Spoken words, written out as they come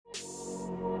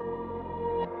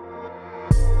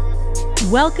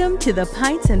Welcome to the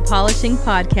Pints and Polishing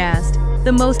Podcast,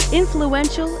 the most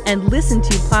influential and listened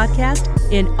to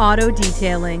podcast in auto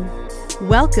detailing.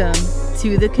 Welcome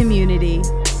to the community.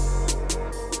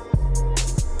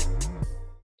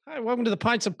 Hi, welcome to the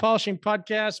Pints and Polishing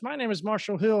Podcast. My name is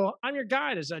Marshall Hill. I'm your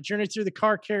guide as I journey through the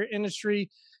car care industry.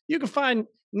 You can find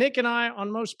Nick and I on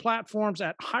most platforms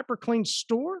at HyperClean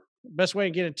Store. Best way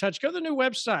to get in touch, go to the new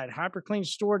website,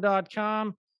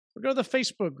 hypercleanstore.com. Or go to the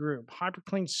Facebook group,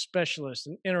 HyperClean Specialist,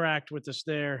 and interact with us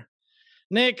there.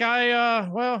 Nick, earlier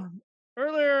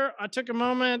I took a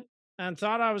moment and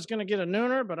thought I was going to get a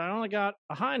nooner, but I only got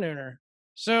a high nooner.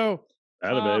 So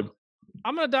babe.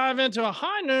 I'm going to dive into a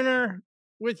high nooner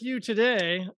with you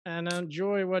today and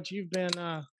enjoy what you've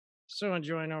been so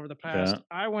enjoying over the past. Yeah.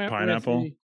 I went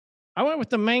Pineapple. with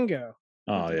the mango.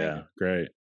 Oh, yeah. Great.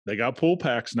 They got pool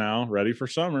packs now, ready for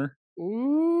summer.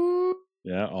 Ooh.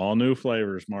 Yeah, all new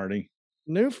flavors, Marty.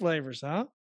 New flavors, huh?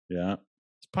 Yeah.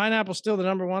 Is pineapple still the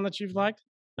number one that you've liked?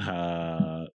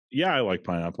 Yeah, I like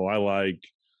pineapple. I like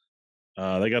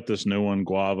they got this new one,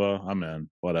 guava. I'm in.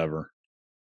 Whatever.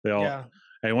 They all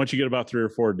Hey, once you get about 3 or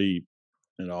 4 deep,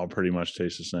 it all pretty much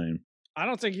tastes the same. I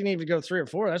don't think you need to go 3 or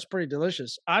 4. That's pretty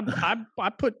delicious. I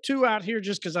put 2 out here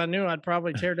just because I knew I'd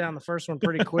probably tear down the first one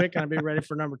pretty quick and I'd be ready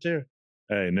for number 2.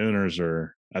 Hey, nooners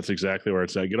that's exactly where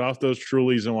it's at. Get off those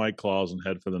Trulies and White Claws and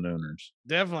head for the nooners.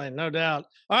 Definitely, no doubt.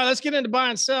 All right, let's get into buy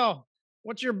and sell.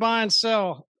 What's your buy and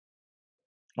sell?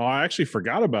 Oh, I actually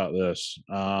forgot about this.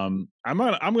 I'm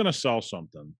gonna sell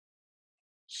something.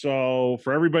 So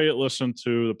for everybody that listened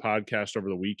to the podcast over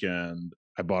the weekend,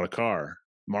 I bought a car.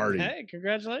 Marty. Hey,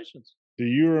 congratulations. Do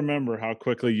you remember how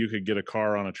quickly you could get a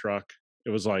car on a truck?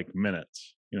 It was like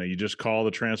minutes. You just call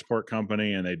the transport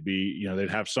company and they'd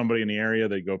have somebody in the area,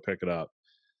 they'd go pick it up.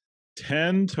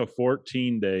 10 to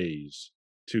 14 days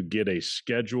to get a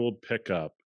scheduled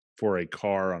pickup for a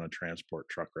car on a transport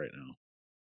truck right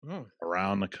now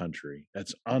around the country.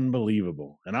 That's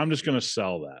unbelievable. And I'm just going to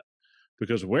sell that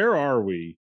because where are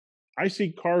we? I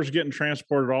see cars getting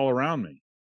transported all around me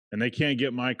and they can't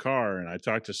get my car. And I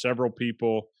talked to several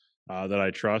people that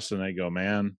I trust and they go,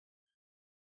 man,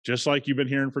 just like you've been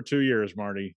hearing for 2 years,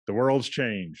 Marty, the world's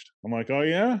changed. I'm like, oh,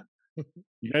 yeah?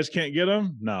 You guys can't get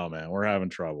them? No, man, we're having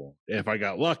trouble. If I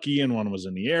got lucky and one was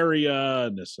in the area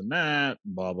and this and that,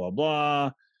 blah, blah,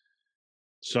 blah.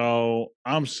 So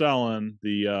I'm selling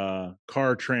the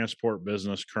car transport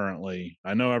business currently.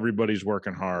 I know everybody's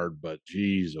working hard, but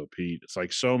geez, oh, Pete, it's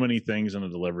like so many things in the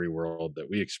delivery world that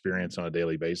we experience on a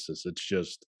daily basis. It's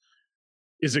just,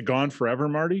 is it gone forever,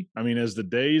 Marty? I mean, as the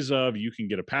days of you can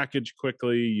get a package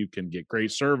quickly, you can get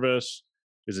great service,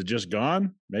 is it just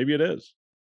gone? Maybe it is.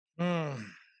 It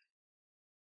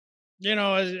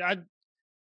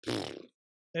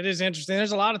is interesting.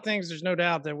 There's a lot of things. There's no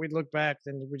doubt that we look back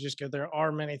and we just go, there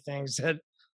are many things that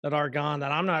are gone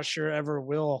that I'm not sure ever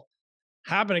will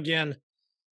happen again.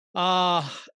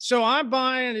 So I'm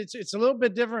buying, it's a little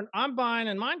bit different. I'm buying,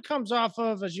 and mine comes off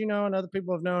of, as you know, and other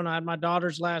people have known, I had my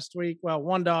daughters last week. Well,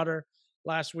 one daughter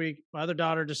last week. My other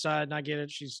daughter decided, and I get it,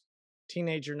 she's a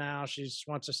teenager now. She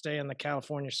wants to stay in the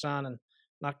California sun and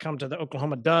not come to the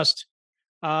Oklahoma dust.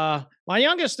 My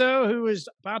youngest, though, who is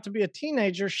about to be a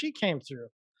teenager, she came through.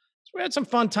 So we had some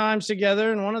fun times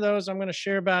together, and one of those I'm going to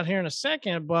share about here in a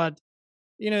second. But,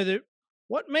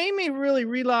 what made me really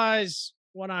realize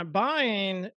what I'm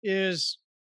buying is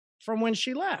from when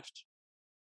she left.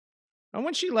 And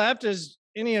when she left, as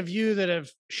any of you that have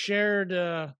shared,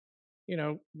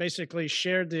 basically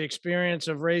shared the experience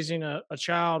of raising a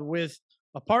child with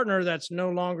a partner that's no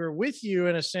longer with you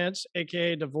in a sense,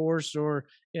 aka divorce or,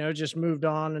 just moved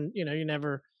on and,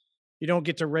 you don't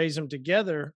get to raise them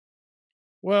together.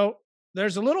 Well,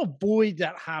 there's a little void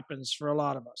that happens for a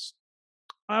lot of us.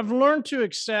 I've learned to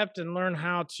accept and learn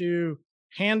how to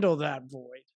handle that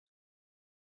void.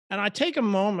 And I take a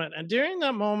moment, and during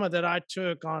that moment that I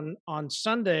took on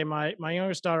Sunday, my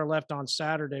youngest daughter left on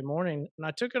Saturday morning, and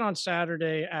I took it on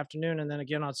Saturday afternoon and then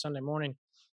again on Sunday morning.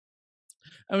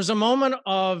 It was a moment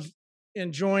of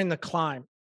enjoying the climb.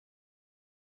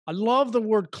 I love the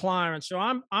word climb. And so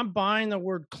I'm buying the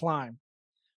word climb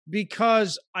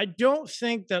because I don't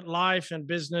think that life and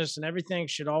business and everything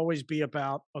should always be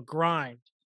about a grind,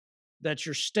 that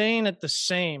you're staying at the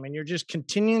same and you're just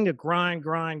continuing to grind.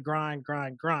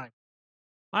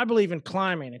 I believe in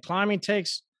climbing, and climbing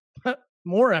takes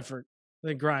more effort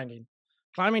than grinding.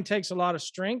 Climbing takes a lot of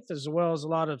strength as well as a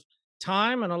lot of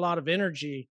time and a lot of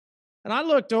energy. And I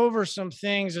looked over some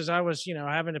things as I was,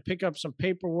 having to pick up some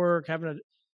paperwork,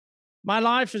 my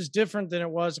life is different than it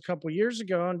was a couple of years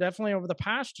ago and definitely over the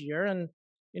past year. And,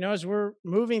 as we're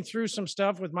moving through some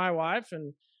stuff with my wife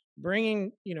and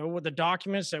bringing, with the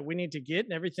documents that we need to get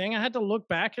and everything, I had to look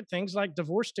back at things like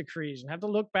divorce decrees and have to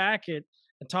look back at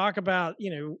and talk about,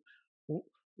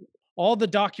 all the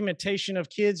documentation of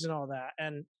kids and all that.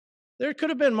 And there could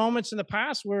have been moments in the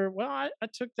past where, well, I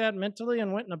took that mentally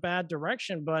and went in a bad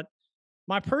direction. But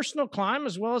my personal climb,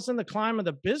 as well as in the climb of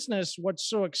the business, what's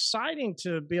so exciting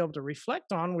to be able to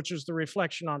reflect on, which was the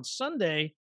reflection on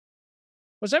Sunday,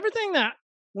 was everything that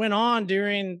went on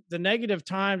during the negative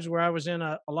times where I was in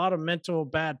a lot of mental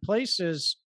bad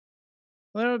places.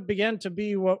 Well, it began to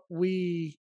be what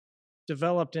we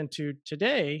developed into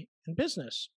today in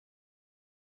business.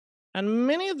 And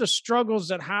many of the struggles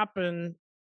that happen,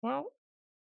 well,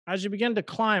 as you begin to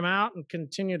climb out and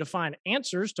continue to find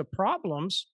answers to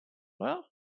problems, well,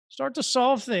 start to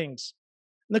solve things.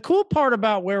 And the cool part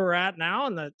about where we're at now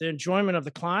and the enjoyment of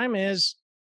the climb is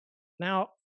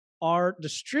now our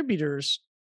distributors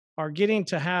are getting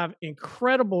to have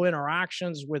incredible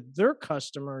interactions with their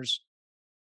customers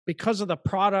because of the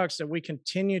products that we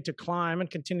continue to climb and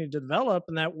continue to develop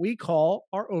and that we call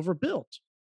our overbuilt.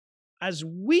 As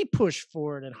we push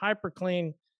forward in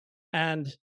HyperClean,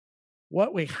 and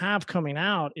what we have coming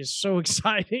out is so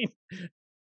exciting.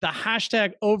 The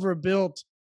hashtag overbuilt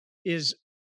is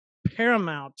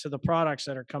paramount to the products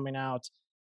that are coming out.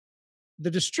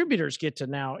 The distributors get to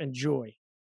now enjoy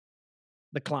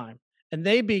the climb. And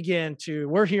they begin to,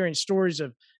 we're hearing stories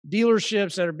of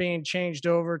dealerships that are being changed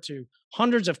over to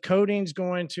hundreds of coatings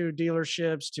going to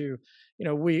dealerships to,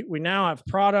 we now have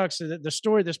products. The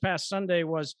story this past Sunday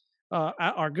was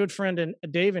our good friend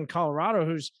Dave in Colorado,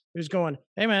 who's going,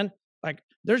 hey man, like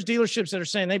there's dealerships that are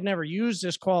saying they've never used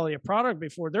this quality of product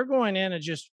before. They're going in and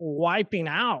just wiping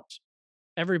out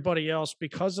everybody else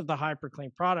because of the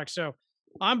HyperClean product. So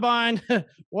I'm buying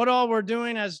what all we're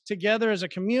doing as together as a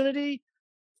community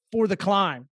for the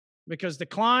climb, because the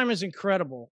climb is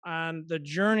incredible and the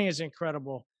journey is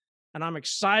incredible. And I'm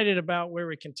excited about where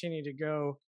we continue to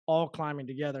go, all climbing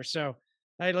together. So,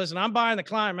 hey, listen, I'm buying the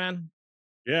climb, man.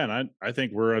 Yeah, and I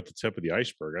think we're at the tip of the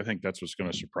iceberg. I think that's what's going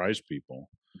to surprise people.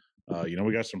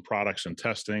 We got some products in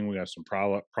testing. We got some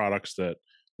products that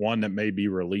may be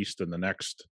released in the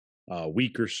next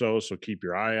week or so. So keep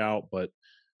your eye out. But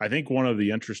I think one of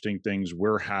the interesting things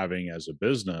we're having as a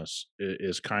business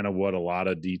is kind of what a lot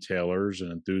of detailers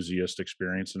and enthusiasts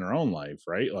experience in their own life,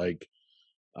 right? Like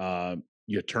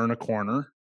you turn a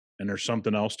corner and there's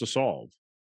something else to solve.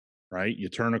 Right? You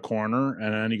turn a corner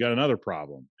and then you got another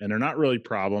problem. And they're not really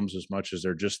problems as much as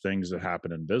they're just things that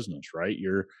happen in business, right?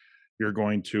 You're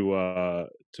going to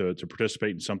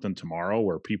participate in something tomorrow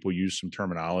where people use some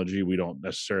terminology we don't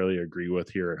necessarily agree with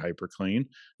here at HyperClean,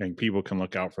 and people can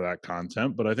look out for that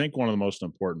content. But I think one of the most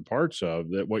important parts of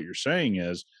that, what you're saying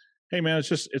is, hey man,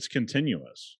 it's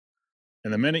continuous.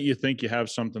 And the minute you think you have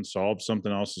something solved,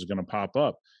 something else is going to pop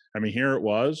up. I mean, here it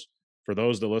was for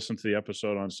those that listened to the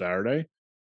episode on Saturday.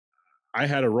 I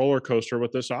had a roller coaster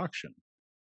with this auction.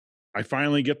 I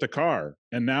finally get the car,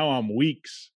 and now I'm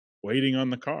weeks waiting on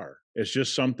the car. It's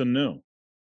just something new.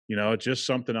 It's just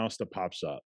something else that pops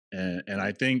up. And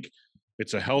I think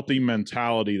it's a healthy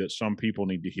mentality that some people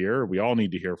need to hear. We all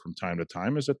need to hear from time to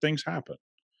time, is that things happen.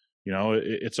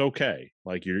 It's okay.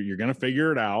 Like you're going to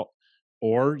figure it out,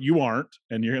 or you aren't,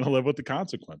 and you're going to live with the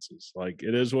consequences. Like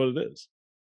it is what it is.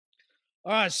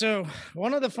 All right. So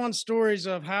one of the fun stories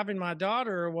of having my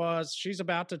daughter was she's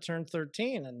about to turn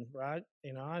 13.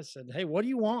 And I said, hey, what do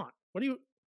you want? What do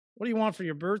you want for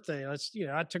your birthday?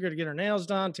 I took her to get her nails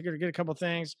done, took her to get a couple of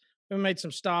things. We made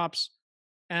some stops.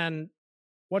 And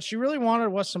what she really wanted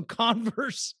was some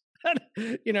Converse.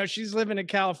 She's living in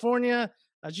California.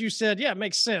 As you said, yeah, it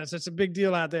makes sense. It's a big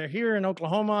deal out there. Here in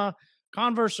Oklahoma,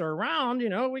 Converse are around.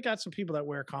 We got some people that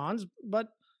wear cons, but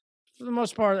for the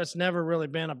most part, that's never really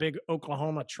been a big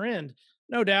Oklahoma trend.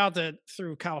 No doubt that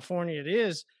through California it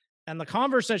is. And the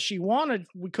Converse that she wanted,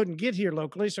 we couldn't get here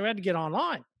locally, so we had to get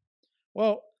online.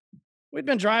 Well, we'd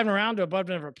been driving around to a bunch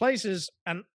of different places,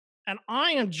 and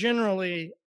I am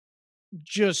generally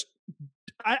just,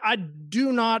 I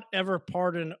do not ever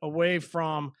pardon away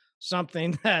from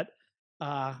something that,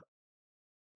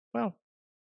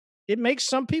 it makes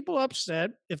some people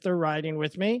upset if they're riding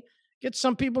with me. Get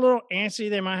some people a little antsy.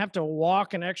 They might have to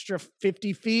walk an extra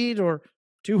 50 feet or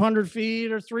 200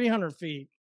 feet or 300 feet.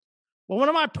 Well, one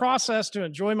of my process to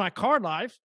enjoy my car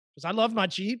life, because I love my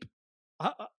Jeep.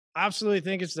 I absolutely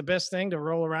think it's the best thing to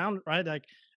roll around, right? Like,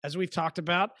 as we've talked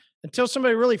about, until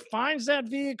somebody really finds that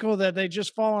vehicle that they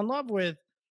just fall in love with.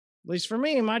 At least for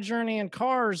me, my journey in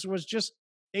cars was just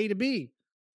A to B.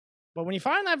 But when you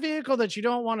find that vehicle that you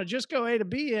don't want to just go A to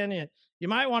B in, you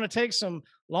might want to take some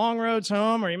long roads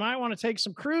home, or you might want to take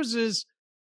some cruises.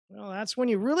 Well, that's when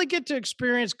you really get to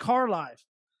experience car life.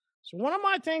 So one of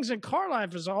my things in car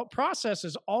life process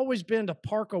has always been to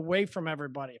park away from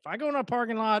everybody. If I go in a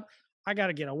parking lot, I got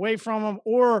to get away from them,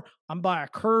 or I'm by a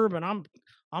curb and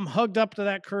I'm hugged up to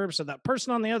that curb. So that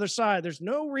person on the other side, there's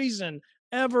no reason,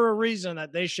 ever a reason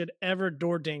that they should ever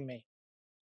door ding me.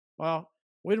 Well,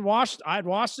 I'd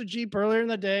washed the Jeep earlier in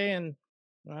the day, and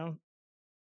well,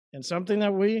 and something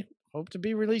that we hope to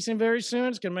be releasing very soon.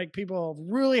 It's going to make people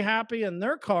really happy in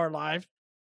their car life,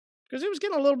 because it was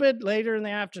getting a little bit later in the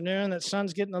afternoon. That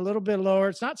sun's getting a little bit lower.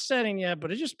 It's not setting yet,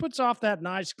 but it just puts off that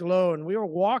nice glow. And we were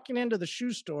walking into the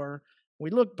shoe store. We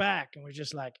looked back and we're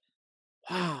just like,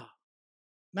 wow,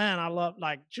 man, I love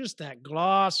like just that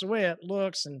gloss, the way it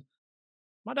looks. And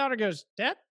my daughter goes,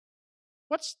 Dad,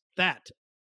 what's that?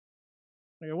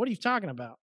 I go, what are you talking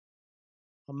about?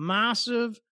 A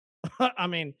massive, I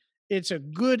mean, it's a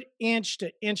good inch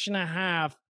to inch and a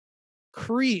half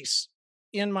crease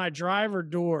in my driver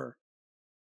door.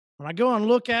 When I go and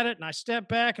look at it and I step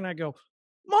back and I go,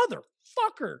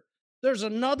 motherfucker, there's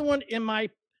another one in my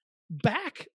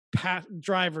back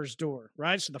driver's door,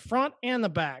 right? So the front and the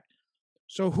back.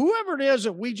 So whoever it is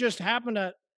that we just happened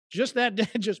to just that day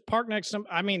just park next to them,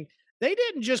 I mean, they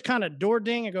didn't just kind of door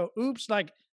ding and go, oops,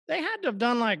 like they had to have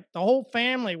done like the whole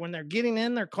family when they're getting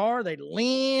in their car, they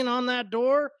lean on that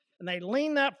door and they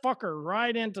lean that fucker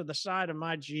right into the side of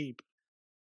my Jeep.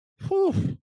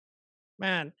 Whew,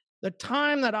 man, the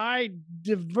time that I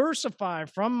diversify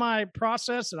from my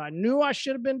process that I knew I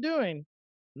should have been doing,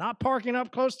 not parking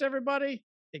up close to everybody,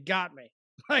 it got me.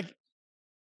 Like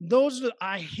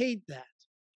I hate that.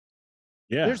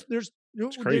 Yeah.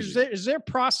 Is there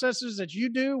processes that you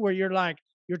do where you're like,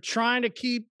 you're trying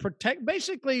to protect,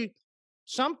 basically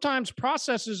sometimes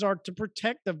processes are to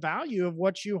protect the value of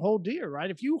what you hold dear,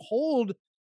 right? If you hold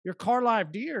your car life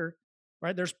dear,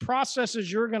 right, there's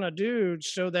processes you're going to do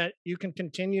so that you can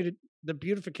continue the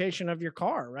beautification of your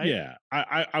car, right? Yeah.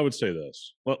 I would say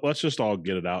this. Let's just all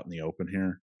get it out in the open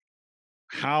here.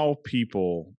 How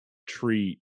people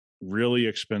treat really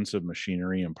expensive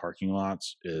machinery in parking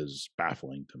lots is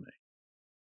baffling to me.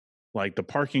 Like the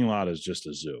parking lot is just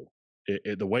a zoo.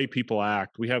 The way people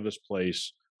act, we have this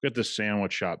place, we got this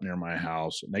sandwich shop near my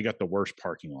house, and they got the worst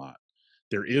parking lot.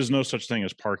 There is no such thing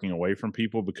as parking away from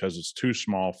people because it's too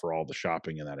small for all the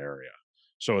shopping in that area.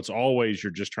 So it's always,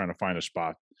 you're just trying to find a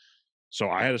spot. So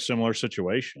I had a similar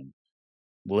situation.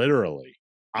 Literally,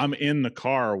 I'm in the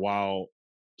car while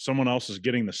someone else is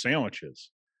getting the sandwiches.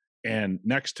 And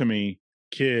next to me,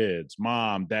 kids,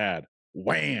 mom, dad,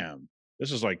 wham.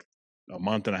 This is like a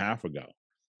month and a half ago.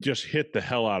 Just hit the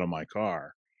hell out of my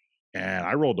car. And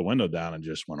I rolled the window down and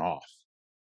just went off.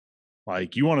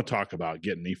 Like, you want to talk about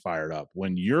getting me fired up.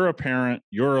 When you're a parent,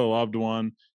 you're a loved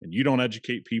one, and you don't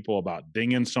educate people about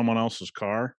dinging someone else's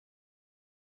car,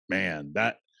 man,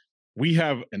 that we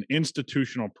have an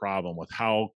institutional problem with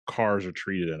how cars are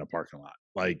treated in a parking lot.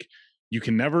 Like,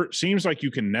 seems like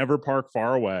you can never park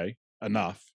far away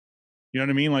enough. You know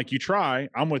what I mean? Like, you try,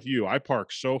 I'm with you. I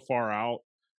park so far out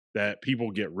that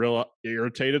people get real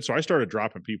irritated. So I started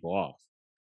dropping people off.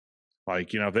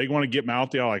 Like, if they want to get me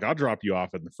out there, like, I'll drop you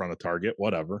off in the front of Target,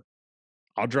 whatever.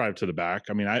 I'll drive to the back.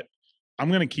 I mean, I'm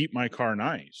going to keep my car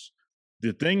nice.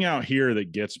 The thing out here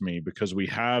that gets me, because we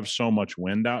have so much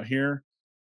wind out here,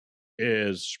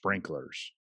 is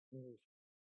sprinklers.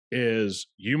 Is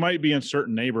you might be in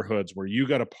certain neighborhoods where you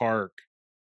got to park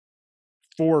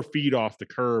 4 feet off the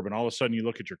curb, and all of a sudden you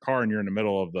look at your car and you're in the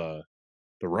middle of the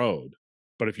road.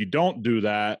 But if you don't do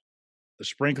that, the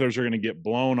sprinklers are going to get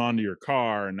blown onto your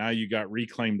car, and now you got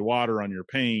reclaimed water on your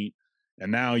paint,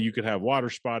 and now you could have water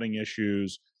spotting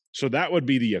issues. So that would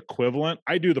be the equivalent.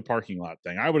 I do the parking lot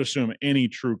thing. I would assume any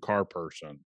true car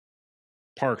person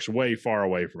parks way far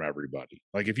away from everybody.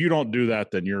 Like, if you don't do that,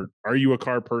 then are you a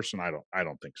car person? I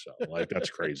don't think so. Like,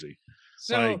 that's crazy.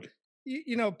 So,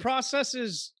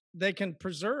 processes they can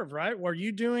preserve, right? Where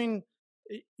you're getting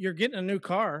a new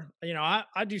car.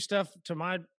 I do stuff to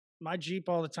my Jeep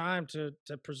all the time to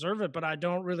preserve it, but I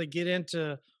don't really get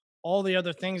into all the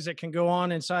other things that can go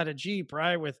on inside a Jeep,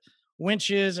 right? With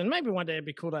winches, and maybe one day it'd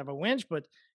be cool to have a winch, but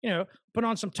put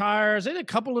on some tires. They did a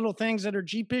couple little things that are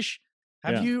Jeepish.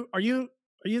 Are you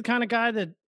the kind of guy that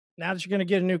now that you're going to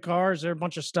get a new car, is there a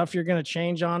bunch of stuff you're going to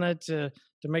change on it to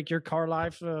make your car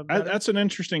life better? That's an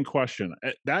interesting question.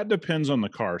 That depends on the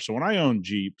car. So when I owned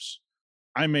Jeeps,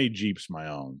 I made Jeeps my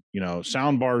own.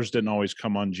 Sound bars didn't always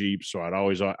come on Jeeps, so I'd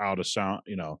always out of sound.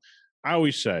 I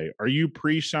always say, are you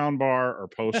pre-sound bar or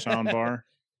post-sound bar?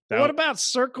 What about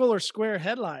circle or square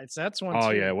headlights? That's one. Oh,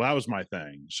 yeah. Well, that was my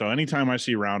thing. So anytime I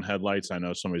see round headlights, I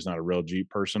know somebody's not a real Jeep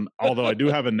person. Although I do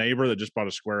have a neighbor that just bought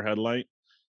a square headlight.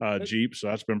 Jeep. So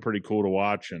that's been pretty cool to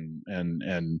watch, and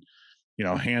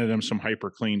handed him some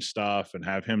hyper clean stuff and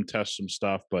have him test some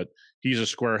stuff. But he's a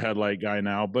square headlight guy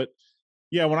now. But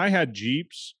yeah, when I had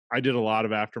Jeeps, I did a lot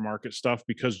of aftermarket stuff,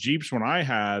 because Jeeps, when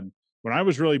I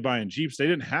was really buying Jeeps, they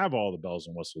didn't have all the bells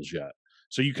and whistles yet.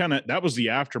 So that was the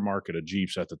aftermarket of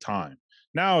Jeeps at the time.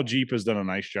 Now Jeep has done a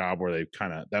nice job where they've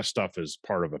that stuff is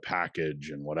part of a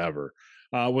package and whatever.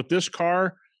 With this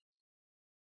car,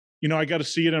 I got to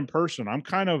see it in person.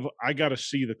 I got to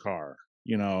see the car,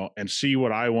 and see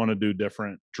what I want to do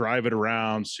different, drive it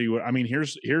around,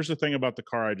 here's the thing about the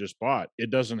car I just bought. It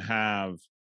doesn't have,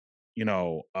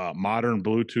 modern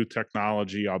Bluetooth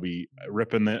technology. I'll be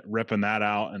ripping that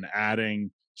out and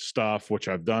adding stuff, which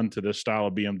I've done to this style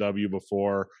of BMW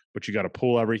before, but you got to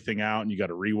pull everything out and you got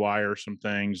to rewire some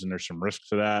things, and there's some risk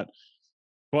to that.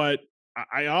 But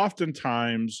I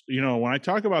oftentimes, when I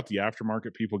talk about the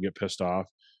aftermarket, people get pissed off.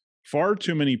 Far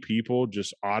too many people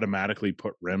just automatically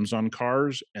put rims on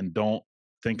cars and don't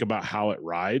think about how it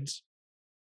rides.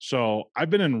 So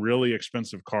I've been in really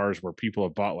expensive cars where people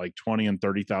have bought like $20,000 and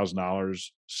 $30,000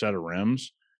 set of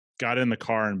rims, got in the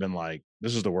car and been like,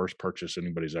 this is the worst purchase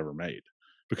anybody's ever made,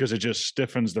 because it just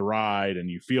stiffens the ride and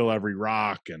you feel every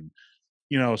rock. And,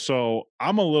 so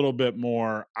I'm a little bit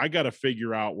more, I got to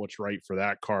figure out what's right for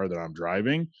that car that I'm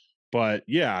driving. But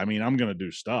yeah, I'm going to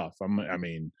do stuff. I'm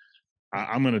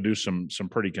going to do some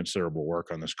pretty considerable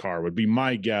work on this car, would be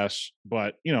my guess.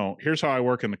 But, here's how I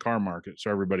work in the car market,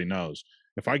 so everybody knows.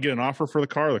 If I get an offer for the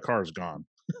car is gone.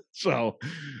 So,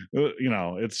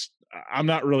 I'm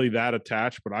not really that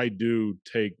attached, but I do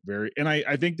take and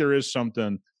I think there is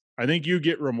something, I think you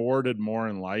get rewarded more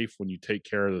in life when you take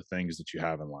care of the things that you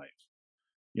have in life.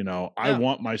 I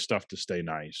want my stuff to stay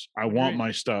nice. I want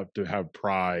my stuff to have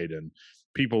pride, and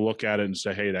people look at it and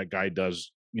say, hey, that guy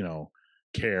does,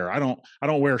 care. I don't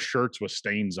wear shirts with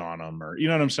stains on them, or, you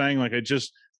know what I'm saying? Like,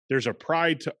 there's a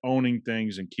pride to owning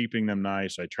things and keeping them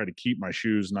nice. I try to keep my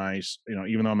shoes nice.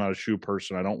 Even though I'm not a shoe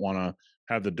person, I don't want to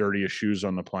have the dirtiest shoes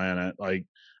on the planet. Like,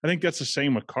 I think that's the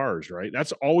same with cars, right?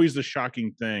 That's always the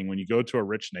shocking thing when you go to a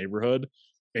rich neighborhood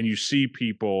and you see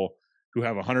people who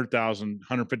have $100,000,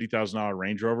 $150,000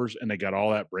 Range Rovers, and they got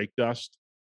all that brake dust.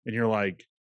 And you're like,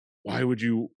 why would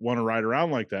you want to ride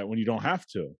around like that when you don't have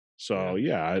to? So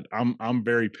yeah, I'm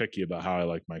very picky about how I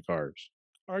like my cars.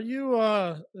 Are you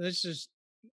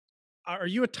are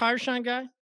you a tire shine guy?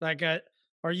 Like,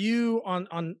 are you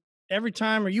on every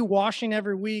time? Are you washing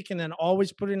every week and then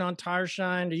always putting on tire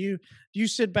shine? Do you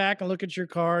sit back and look at your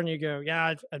car and you go,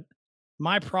 yeah,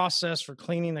 my process for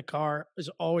cleaning the car is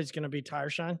always going to be tire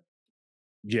shine?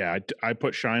 Yeah, I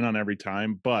put shine on every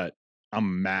time, but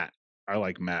I'm matte. I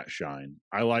like matte shine.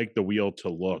 I like the wheel to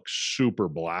look super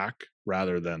black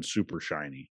rather than super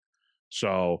shiny.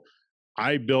 So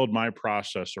I build my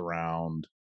process around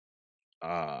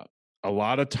a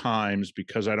lot of times,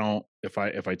 because if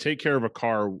I take care of a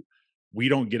car, we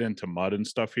don't get into mud and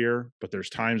stuff here, but there's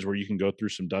times where you can go through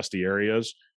some dusty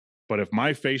areas. But if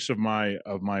my face of my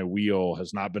wheel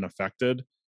has not been affected,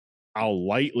 I'll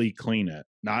lightly clean it,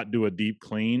 not do a deep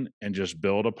clean, and just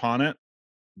build upon it.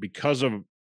 Because of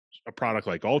a product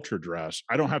like Ultra Dress,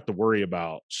 I don't have to worry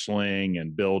about sling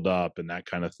and build up and that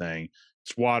kind of thing.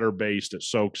 It's water based. It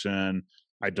soaks in.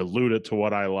 I dilute it to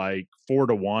what I like.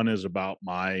 4-to-1 is about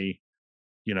my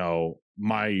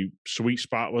sweet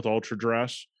spot with Ultra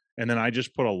Dress. And then I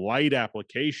just put a light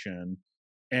application.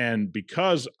 And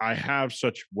because I have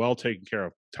such well taken care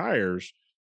of tires,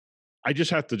 I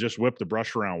just have to just whip the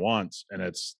brush around once, and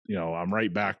it's, I'm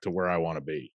right back to where I want to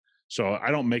be. So I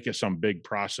don't make it some big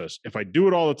process. If I do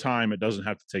it all the time, it doesn't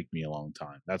have to take me a long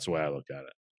time. That's the way I look at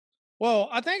it. Well,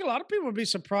 I think a lot of people would be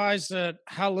surprised at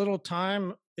how little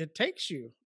time it takes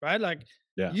you, right? Like,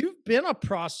 you've been a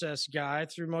process guy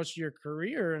through most of your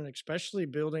career, and especially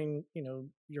building,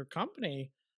 your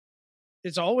company.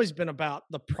 It's always been about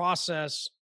the process.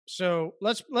 So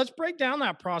let's break down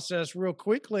that process real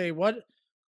quickly.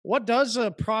 What does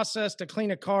a process to clean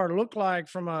a car look like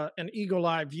from an eagle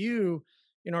eye view?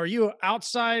 Are you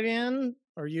outside in?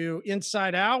 Are you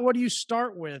inside out? What do you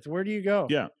start with? Where do you go?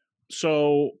 Yeah.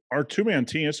 So our 2-man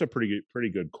team, it's a pretty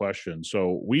good question.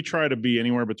 So we try to be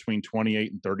anywhere between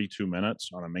 28 and 32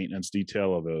 minutes on a maintenance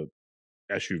detail of a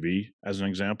SUV, as an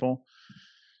example.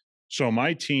 So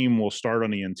my team will start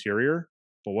on the interior,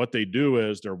 but what they do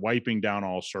is they're wiping down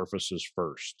all surfaces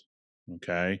first.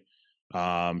 Okay.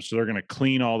 So they're going to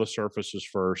clean all the surfaces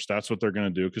first. That's what they're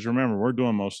going to do. Because remember, we're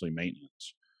doing mostly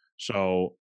maintenance.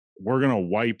 So we're going to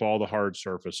wipe all the hard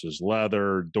surfaces,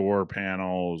 leather, door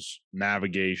panels,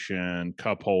 navigation,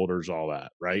 cup holders, all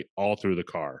that, right? All through the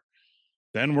car.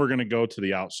 Then we're going to go to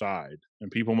the outside.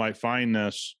 And people might find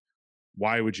this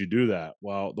why would you do that?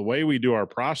 Well, the way we do our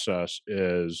process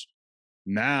is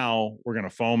now we're going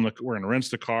to rinse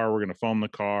the car. We're going to foam the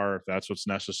car if that's what's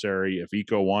necessary. If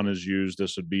Eco One is used,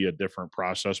 this would be a different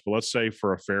process. But let's say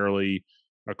for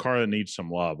a car that needs some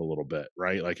love a little bit,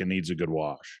 right? Like it needs a good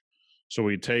wash. So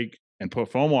we take and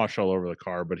put foam wash all over the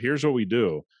car. But here's what we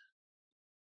do.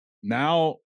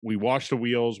 Now we wash the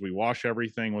wheels, we wash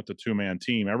everything with the 2-man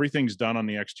team. Everything's done on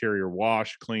the exterior,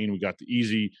 wash, clean. We got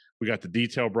the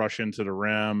detail brush into the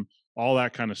rim, all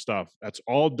that kind of stuff. That's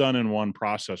all done in one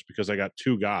process because I got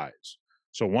 2 guys.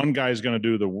 So one guy's going to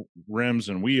do the rims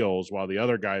and wheels while the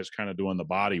other guy is kind of doing the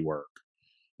body work.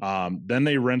 Then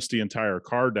they rinse the entire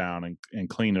car down and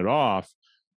clean it off.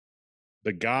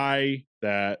 The guy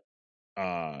that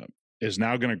is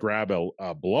now going to grab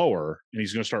a blower and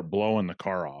he's going to start blowing the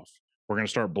car off. We're going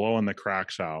to start blowing the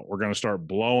cracks out. We're going to start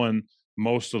blowing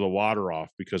most of the water off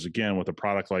because, again, with a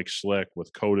product like Slick,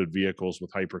 with coated vehicles,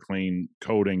 with HyperClean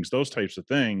coatings, those types of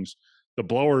things, the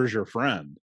blower is your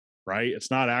friend, right? It's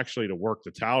not actually to work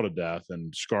the towel to death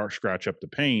and scratch up the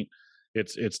paint.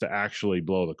 It's to actually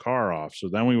blow the car off. So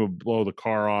then we would blow the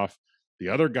car off. The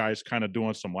other guy's kind of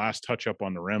doing some last touch up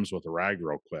on the rims with a rag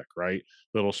real quick, right?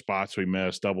 Little spots we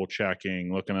missed, double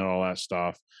checking, looking at all that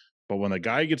stuff. But when the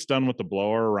guy gets done with the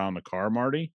blower around the car,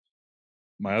 Marty,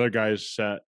 my other guys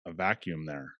set a vacuum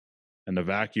there, and the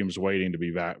vacuum's waiting to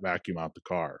be vacuum out the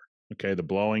car. Okay, the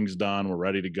blowing's done. We're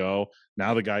ready to go.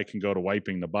 Now the guy can go to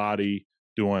wiping the body,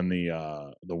 doing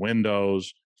the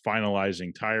windows,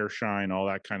 finalizing tire shine, all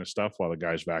that kind of stuff while the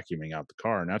guy's vacuuming out the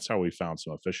car. And that's how we found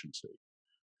some efficiency.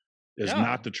 Is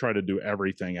not to try to do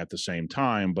everything at the same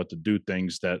time, but to do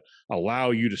things that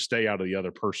allow you to stay out of the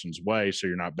other person's way so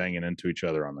you're not banging into each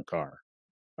other on the car.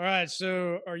 All right.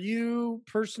 So are you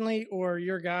personally or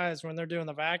your guys, when they're doing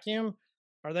the vacuum,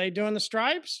 are they doing the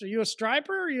stripes? Are you a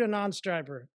striper or are you a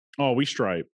non-striper? Oh, we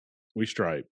stripe.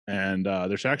 And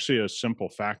there's actually a simple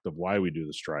fact of why we do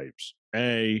the stripes.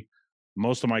 A,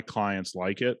 most of my clients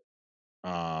like it.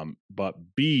 But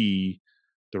B,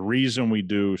 the reason we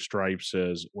do stripes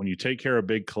is when you take care of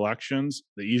big collections,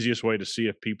 the easiest way to see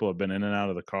if people have been in and out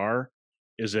of the car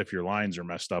is if your lines are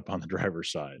messed up on the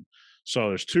driver's side. So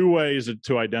there's 2 ways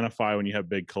to identify when you have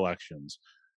big collections.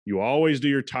 You always do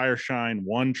your tire shine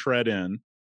 1 tread in,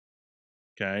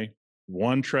 okay?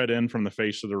 1 tread in from the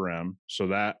face of the rim. So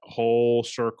that whole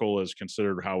circle is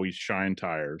considered how we shine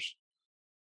tires.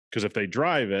 Because if they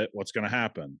drive it, what's going to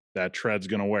happen? That tread's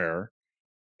going to wear.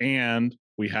 And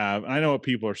I know what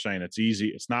people are saying. It's easy.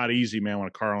 It's not easy, man, when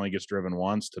a car only gets driven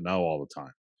once to know all the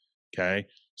time. Okay.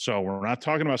 So we're not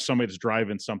talking about somebody that's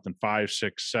driving something 5,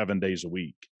 6, 7 days a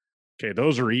week. Okay.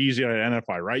 Those are easy to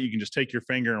identify, right? You can just take your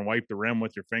finger and wipe the rim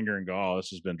with your finger and go, oh, this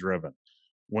has been driven.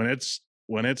 When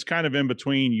it's kind of in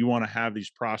between, you want to have these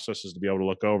processes to be able to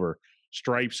look over.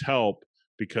 Stripes help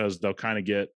because they'll kind of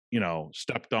get,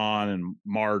 stepped on and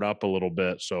marred up a little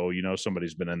bit. So,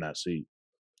 somebody's been in that seat.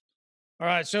 All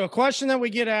right. So a question that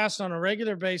we get asked on a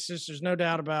regular basis, there's no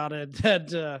doubt about it,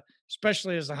 that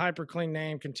especially as the HyperClean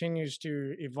name continues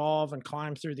to evolve and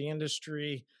climb through the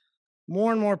industry,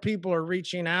 more and more people are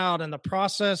reaching out, and the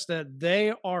process that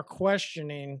they are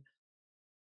questioning,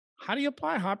 how do you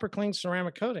apply HyperClean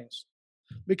ceramic coatings?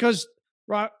 Because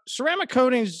ceramic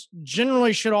coatings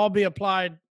generally should all be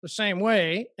applied the same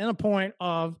way, in a point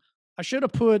of, I should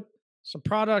have put some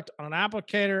product on an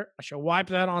applicator. I should wipe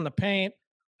that on the paint.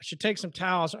 I should take some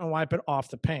towels and wipe it off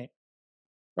the paint.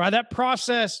 Right? That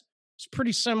process is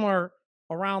pretty similar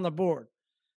around the board.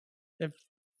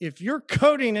 If your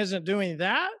coating isn't doing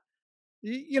that,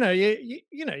 you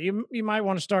might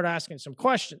want to start asking some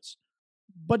questions.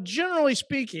 But generally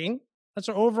speaking, that's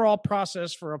an overall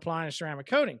process for applying a ceramic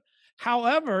coating.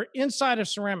 However, inside of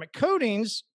ceramic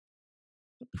coatings,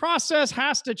 the process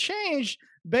has to change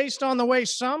based on the way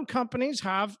some companies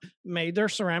have made their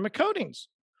ceramic coatings.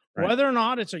 Right. Whether or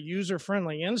not it's a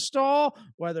user-friendly install,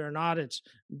 whether or not it's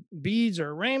beads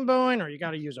or rainbowing, or you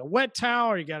got to use a wet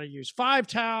towel, or you got to use 5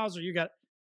 towels, or you got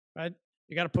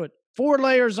to put 4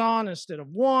 layers on instead of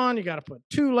 1. You got to put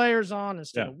 2 layers on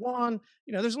instead of 1.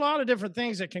 There's a lot of different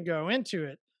things that can go into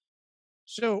it.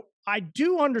 So I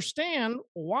do understand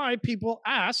why people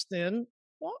ask then,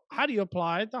 well, how do you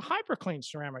apply the HyperClean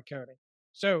ceramic coating?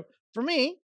 So for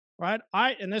me, right,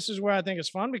 and this is where I think it's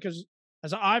fun because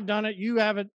as I've done it, you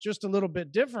have it just a little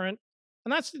bit different.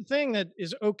 And that's the thing that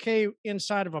is okay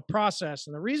inside of a process.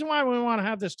 And the reason why we want to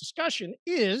have this discussion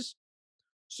is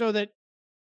so that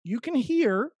you can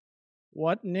hear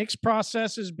what Nick's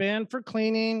process has been for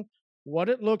cleaning, what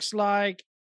it looks like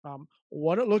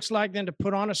then to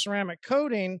put on a ceramic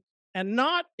coating, and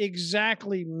not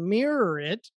exactly mirror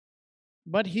it,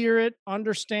 but hear it,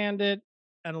 understand it,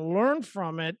 and learn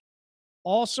from it.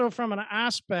 Also from an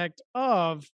aspect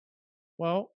of,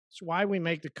 well, it's why we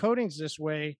make the coatings this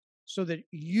way, so that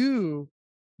you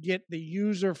get the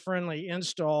user-friendly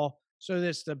install, so that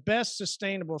it's the best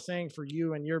sustainable thing for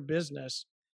you and your business.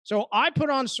 So I put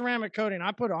on ceramic coating.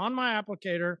 I put on my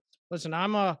applicator. Listen,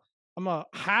 I'm a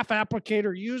half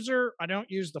applicator user. I don't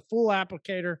use the full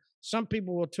applicator. Some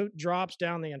people will drops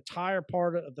down the entire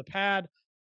part of the pad.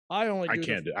 I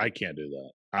can't do that. I can't do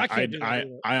that.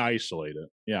 I isolate it.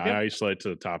 Yeah, yep. I isolate to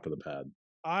the top of the pad.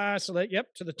 I isolate,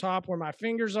 to the top where my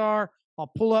fingers are.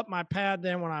 I'll pull up my pad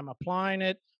then when I'm applying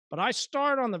it. But I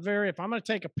start on if I'm going to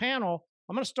take a panel,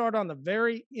 I'm going to start on the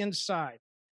very inside.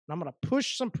 And I'm going to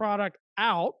push some product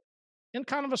out in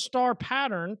kind of a star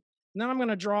pattern. And then I'm going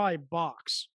to draw a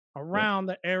box around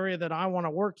the area that I want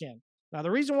to work in. Now,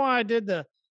 the reason why I did the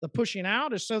pushing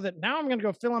out is so that now I'm going to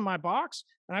go fill in my box,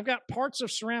 and I've got parts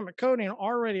of ceramic coating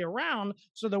already around,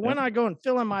 so that when I go and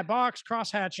fill in my box,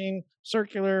 cross-hatching,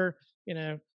 circular,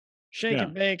 shake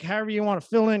and bake, however you want to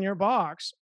fill in your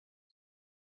box,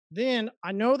 then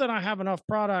I know that I have enough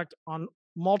product on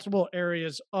multiple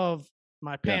areas of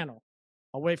my panel,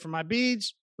 away from my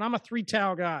beads. And I'm a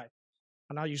 3-towel guy,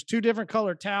 and I'll use 2 different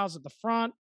colored towels at the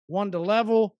front, one to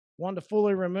level, one to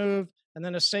fully remove, and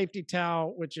then a safety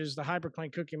towel, which is the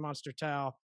HyperClean Cookie Monster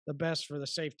towel, the best for the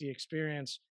safety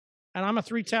experience. And I'm a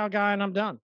 3-towel guy, and I'm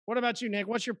done. What about you, Nick?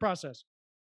 What's your process?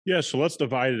 Yeah, so let's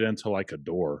divide it into like a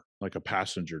door, like a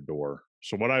passenger door.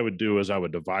 So what I would do is I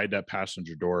would divide that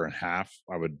passenger door in half.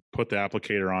 I would put the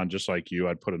applicator on just like you.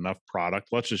 I'd put enough product.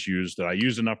 Let's just use that I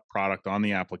use enough product on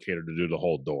the applicator to do the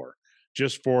whole door,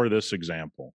 just for this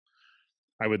example.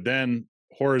 I would then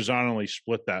horizontally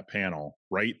split that panel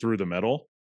right through the middle.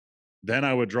 Then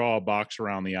I would draw a box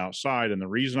around the outside. And the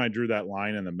reason I drew that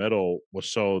line in the middle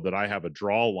was so that I have a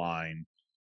draw line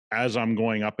as I'm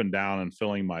going up and down and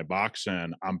filling my box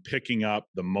in. I'm picking up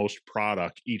the most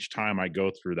product each time I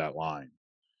go through that line.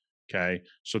 Okay.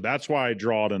 So that's why I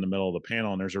draw it in the middle of the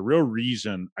panel. And there's a real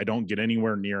reason I don't get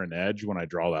anywhere near an edge when I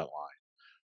draw that line.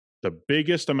 The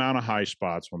biggest amount of high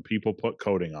spots when people put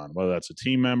coating on, whether that's a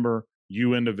team member,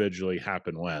 you individually,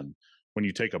 happen when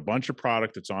you take a bunch of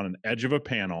product that's on an edge of a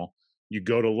panel, you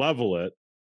go to level it,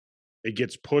 it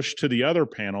gets pushed to the other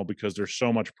panel because there's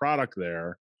so much product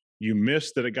there. You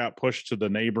miss that it got pushed to the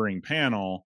neighboring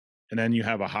panel, and then you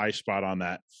have a high spot on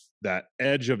that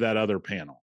edge of that other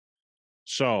panel.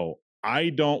 So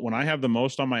when I have the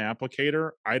most on my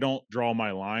applicator, I don't draw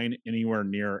my line anywhere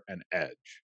near an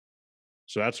edge.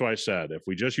 So that's why I said, if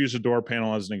we just use a door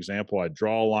panel as an example, I'd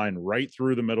draw a line right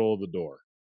through the middle of the door.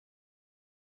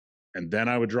 And then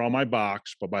I would draw my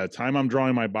box. But by the time I'm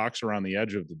drawing my box around the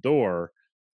edge of the door,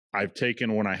 I've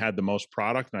taken when I had the most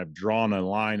product and I've drawn a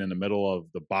line in the middle of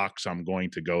the box I'm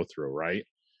going to go through, right?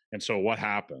 And so what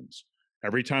happens?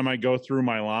 Every time I go through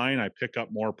my line, I pick up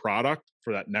more product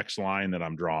for that next line that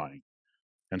I'm drawing.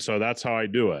 And so that's how I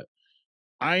do it.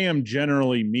 I am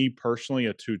generally, me personally,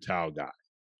 a 2-towel guy,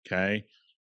 okay?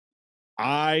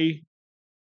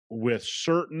 With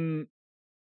certain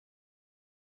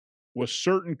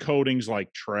coatings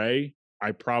like Tray,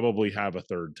 I probably have a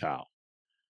 3rd towel,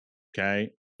 okay?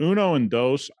 Uno and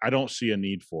Dos, I don't see a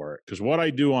need for it, because what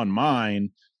I do on mine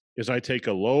is I take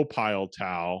a low pile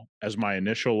towel as my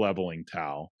initial leveling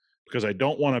towel, because I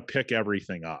don't want to pick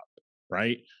everything up,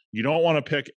 right? You don't want to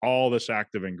pick all this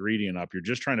active ingredient up. You're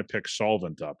just trying to pick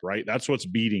solvent up, right? That's what's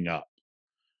beating up.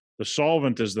 The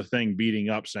solvent is the thing beating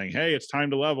up, saying, hey, it's time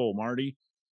to level, Marty.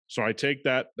 So I take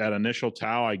that initial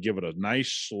towel, I give it a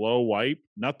nice slow wipe.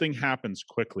 Nothing happens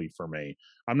quickly for me.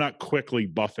 I'm not quickly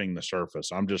buffing the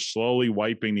surface. I'm just slowly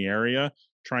wiping the area,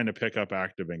 trying to pick up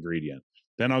active ingredient.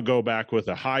 Then I'll go back with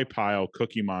a high pile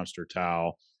Cookie Monster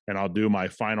towel, and I'll do my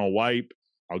final wipe.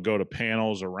 I'll go to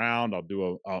panels around. I'll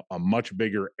do a much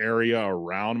bigger area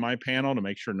around my panel to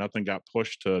make sure nothing got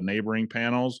pushed to neighboring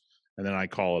panels, and then I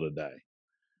call it a day.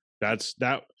 That's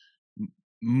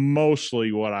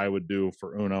mostly what I would do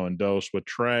for Uno and Dos. With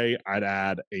Tray, I'd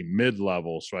add a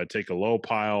mid-level. So I'd take a low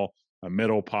pile, a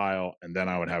middle pile, and then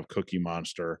I would have Cookie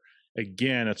Monster.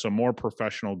 Again, it's a more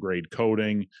professional grade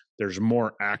coating. There's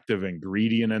more active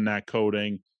ingredient in that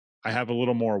coating. I have a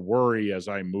little more worry as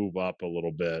I move up a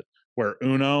little bit. Where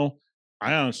Uno,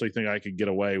 I honestly think I could get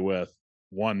away with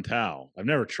 1 towel. I've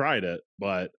never tried it,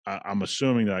 but I'm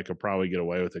assuming that I could probably get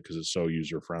away with it because it's so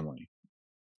user-friendly.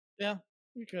 Yeah.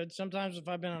 You could. Sometimes if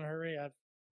I've been in a hurry,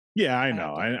 I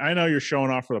know. I know you're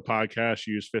showing off for the podcast.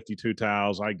 You use 52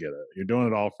 towels. I get it. You're doing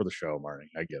it all for the show, Marty.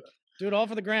 I get it. Do it all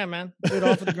for the gram, man. Do it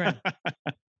all for the gram.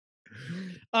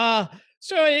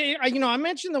 So, I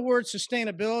mentioned the word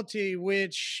sustainability,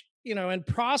 which, in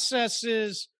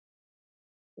processes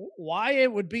why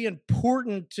it would be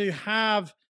important to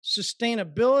have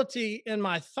sustainability in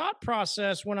my thought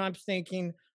process when I'm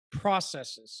thinking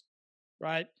processes,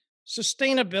 right?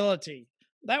 Sustainability.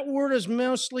 That word is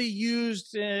mostly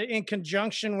used in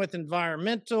conjunction with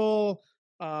environmental.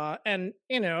 And,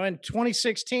 in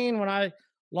 2016, when I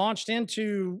launched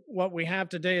into what we have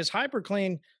today as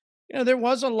HyperClean, there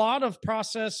was a lot of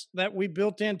process that we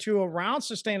built into around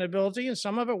sustainability, and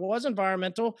some of it was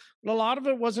environmental, but a lot of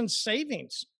it was in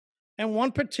savings. And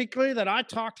one particularly that I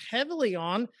talked heavily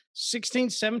on 16,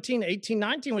 17, 18,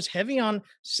 19 was heavy on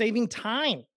saving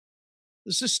time.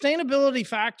 The sustainability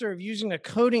factor of using a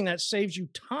coating that saves you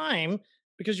time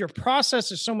because your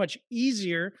process is so much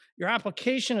easier, your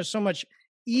application is so much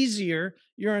easier,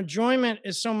 your enjoyment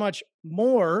is so much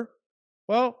more.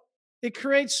 Well, it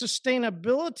creates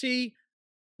sustainability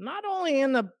not only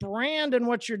in the brand and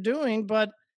what you're doing, but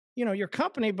your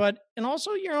company, but and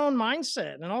also your own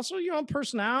mindset and also your own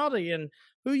personality and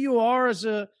who you are as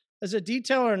a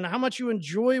detailer and how much you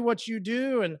enjoy what you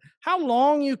do and how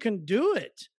long you can do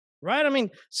it. Right? I mean,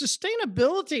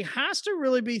 sustainability has to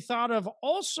really be thought of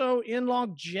also in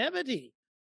longevity,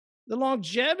 the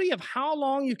longevity of how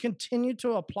long you continue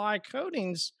to apply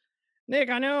coatings. Nick,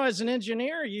 I know as an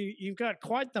engineer, you've got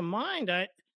quite the mind.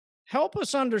 Help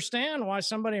us understand why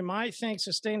somebody might think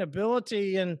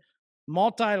sustainability and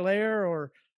multi-layer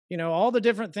or, all the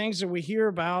different things that we hear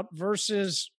about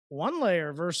versus one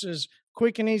layer versus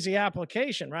quick and easy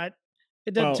application, right?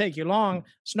 It doesn't take you long.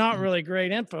 It's not really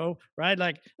great info, right?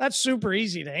 Like that's super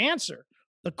easy to answer.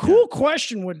 The cool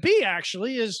question would be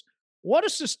actually is what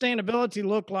does sustainability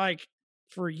look like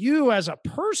for you as a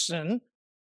person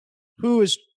who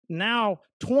is now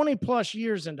 20 plus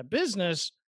years into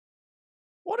business?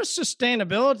 What does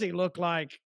sustainability look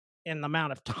like in the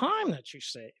amount of time that you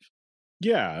save?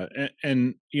 Yeah.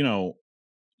 And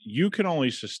you can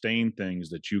only sustain things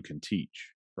that you can teach,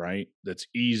 right? That's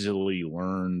easily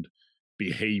learned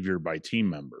behavior by team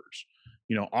members.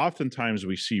 Oftentimes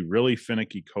we see really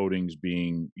finicky coatings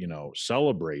being,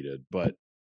 celebrated, but,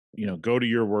 go to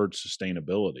your word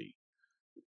sustainability.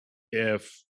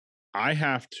 If I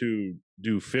have to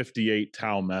do 58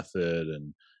 towel method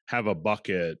and have a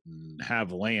bucket and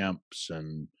have lamps,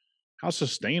 and how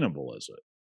sustainable is it?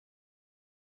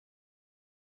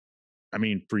 I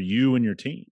mean, for you and your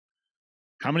team,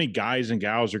 how many guys and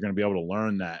gals are going to be able to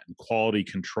learn that and quality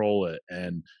control it?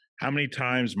 And how many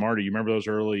times, Marty, you remember those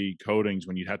early coatings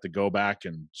when you'd have to go back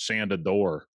and sand a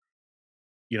door?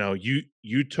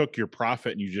 You took your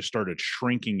profit and you just started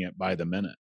shrinking it by the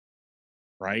minute,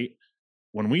 right?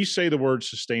 When we say the word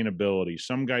sustainability,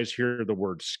 some guys hear the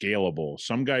word scalable,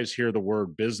 some guys hear the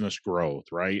word business growth,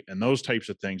 right? And those types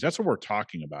of things. That's what we're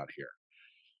talking about here.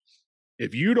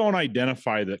 If you don't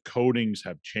identify that coatings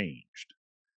have changed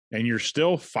and you're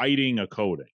still fighting a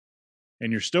coating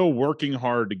and you're still working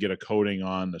hard to get a coating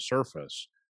on the surface,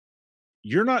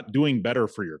 you're not doing better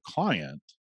for your client.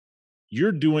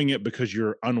 You're doing it because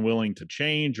you're unwilling to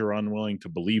change or unwilling to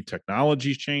believe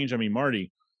technology's change. I mean,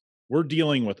 Marty, we're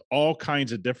dealing with all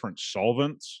kinds of different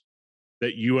solvents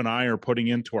that you and I are putting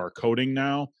into our coating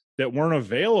now that weren't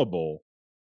available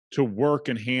to work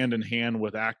in hand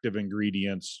with active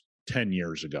ingredients 10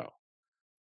 years ago.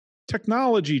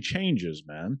 Technology changes,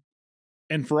 man.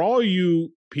 And for all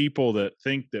you people that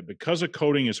think that because a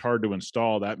coating is hard to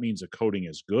install, that means a coating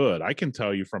is good, I can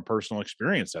tell you from personal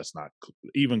experience that's not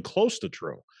even close to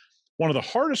true. One of the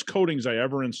hardest coatings I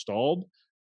ever installed,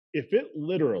 if it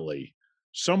literally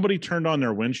somebody turned on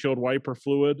their windshield wiper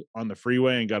fluid on the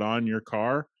freeway and got on your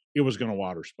car, it was going to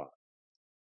water spot.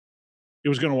 It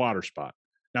was going to water spot.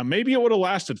 Now, maybe it would have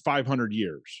lasted 500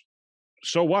 years.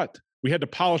 So what? We had to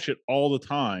polish it all the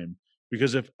time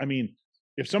because if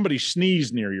somebody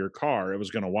sneezed near your car, it was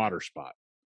going to water spot.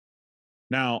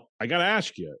 Now, I got to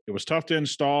ask you, it was tough to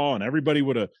install and everybody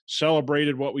would have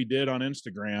celebrated what we did on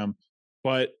Instagram,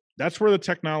 but that's where the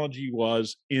technology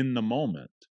was in the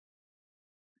moment,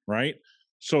 right?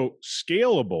 So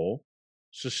scalable,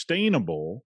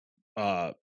 sustainable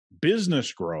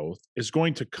business growth is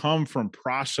going to come from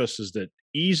processes that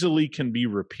easily can be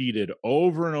repeated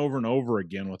over and over and over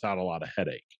again without a lot of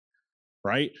headache,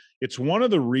 right? It's one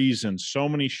of the reasons so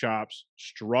many shops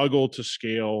struggle to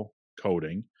scale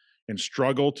coating and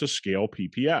struggle to scale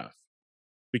PPF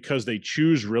because they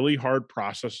choose really hard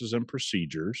processes and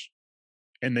procedures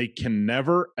and they can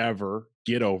never, ever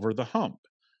get over the hump,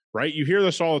 right? You hear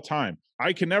this all the time.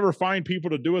 I can never find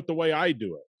people to do it the way I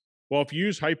do it. Well, if you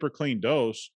use HyperClean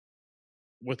Dose,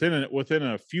 within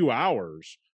a few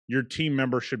hours, your team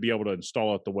member should be able to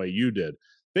install it the way you did.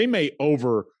 They may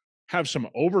have some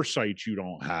oversight you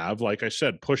don't have. Like I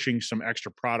said, pushing some extra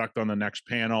product on the next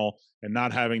panel and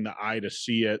not having the eye to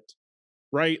see it,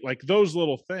 right? Like those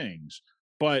little things.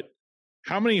 But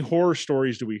how many horror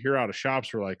stories do we hear out of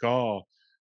shops where like, oh,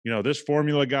 this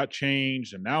formula got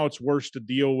changed and now it's worse to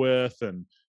deal with, and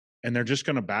they're just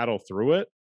going to battle through it.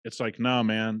 It's like, no,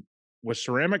 man, with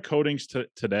ceramic coatings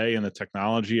today and the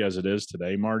technology as it is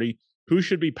today, Marty, who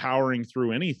should be powering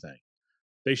through anything?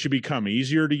 They should become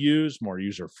easier to use, more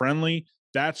user friendly.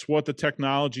 That's what the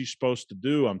technology is supposed to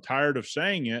do. I'm tired of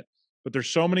saying it, but there's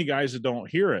so many guys that don't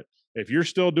hear it. If you're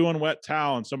still doing wet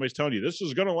towel and somebody's telling you this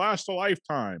is going to last a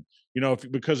lifetime,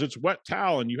 because it's wet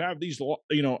towel and you have these,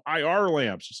 IR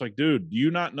lamps, it's like, dude, do you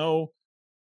not know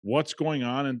what's going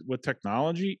on with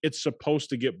technology? It's supposed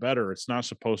to get better. It's not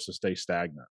supposed to stay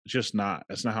stagnant. It's just not.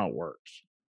 That's not how it works.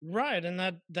 Right. And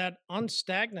that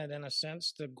unstagnant, in a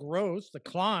sense, the growth, the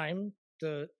climb,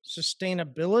 the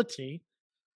sustainability.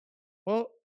 Well,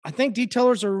 I think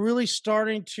detailers are really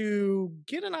starting to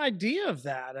get an idea of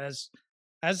that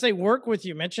as they work with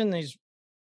you. Mentioned these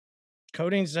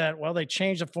coatings that, well, they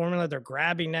changed the formula. They're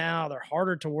grabby now. They're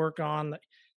harder to work on.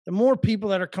 The more people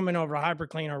that are coming over to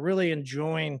HyperClean are really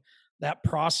enjoying that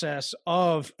process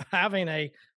of having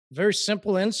a very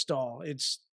simple install.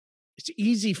 It's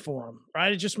easy for them,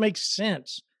 right? It just makes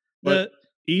sense. But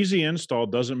easy install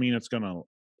doesn't mean it's going to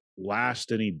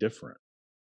last any different.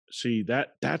 See,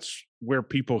 that's where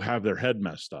people have their head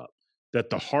messed up. That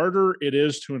the harder it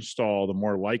is to install, the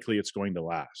more likely it's going to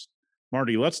last.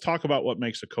 Marty, let's talk about what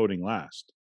makes a coating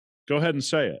last. Go ahead and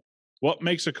say it. What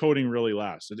makes a coating really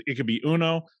last? It could be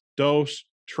uno, dos,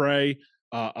 tres,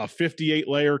 a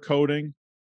 58-layer coating.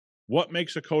 What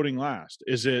makes a coating last?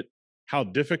 Is it how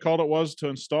difficult it was to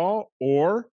install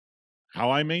or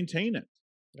how I maintain it?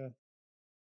 Yeah.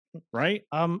 Right?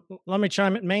 Let me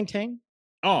chime in. Maintain.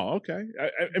 Oh, okay.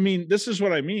 I mean, this is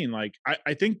what I mean. Like,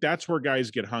 I think that's where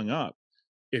guys get hung up.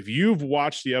 If you've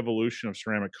watched the evolution of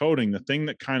ceramic coating, the thing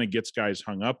that kind of gets guys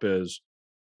hung up is,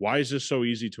 why is this so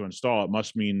easy to install? It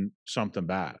must mean something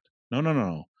bad.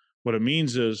 No. What it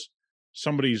means is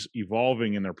somebody's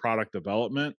evolving in their product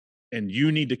development, and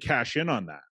you need to cash in on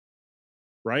that,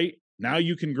 right? Now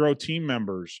you can grow team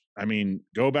members. I mean,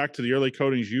 go back to the early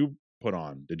coatings you put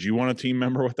on. Did you want a team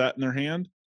member with that in their hand?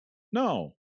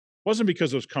 No. It wasn't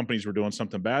because those companies were doing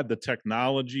something bad. The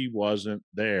technology wasn't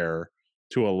there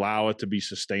to allow it to be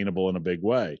sustainable in a big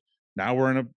way. Now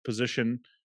we're in a position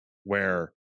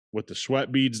where, with the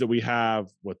sweat beads that we have,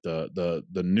 with the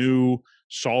new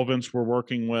solvents we're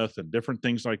working with and different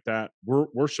things like that,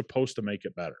 we're supposed to make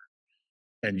it better.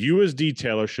 And you as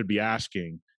detailers should be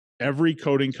asking every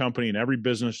coating company and every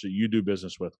business that you do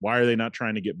business with, why are they not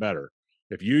trying to get better?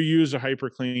 If you use a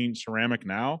HyperClean ceramic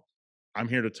now, I'm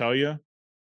here to tell you,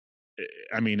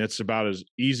 I mean, it's about as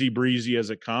easy breezy as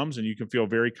it comes, and you can feel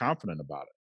very confident about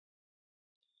it.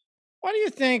 Why do you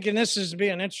think, and this is be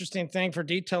an interesting thing for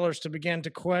detailers to begin to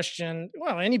question,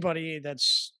 well, anybody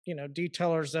that's,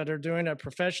 detailers that are doing it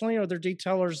professionally, or they're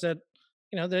detailers that,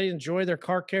 they enjoy their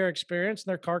car care experience and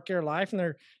their car care life, and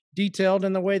they're detailed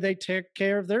in the way they take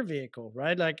care of their vehicle,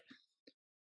 right? Like,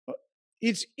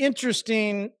 it's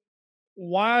interesting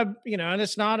why, and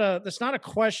it's not a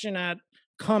question at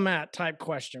come at type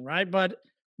question, right? But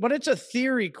it's a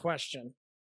theory question,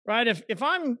 right? If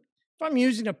I'm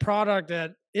using a product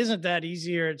that isn't that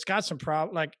easy, or it's got some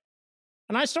problem,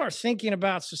 and I start thinking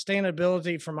about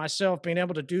sustainability for myself, being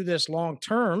able to do this long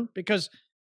term, because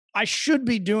I should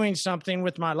be doing something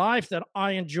with my life that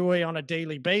I enjoy on a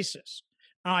daily basis.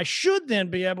 And I should then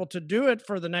be able to do it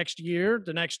for the next year,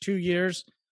 the next 2 years,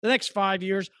 the next 5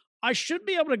 years. I should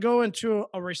be able to go into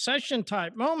a recession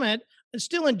type moment and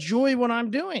still enjoy what I'm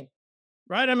doing,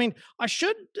 right? I mean, I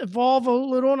should evolve a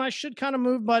little and I should kind of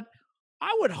move, but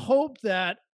I would hope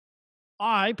that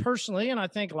I personally, and I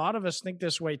think a lot of us think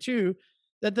this way too,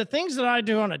 that the things that I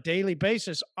do on a daily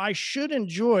basis, I should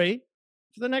enjoy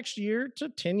for the next year to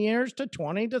 10 years to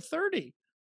 20 to 30.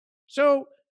 So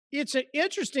it's an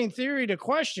interesting theory to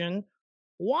question,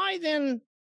 why then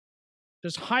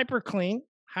does HyperClean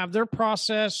have their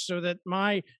process so that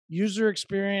my user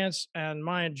experience and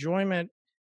my enjoyment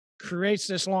creates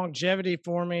this longevity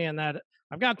for me, and that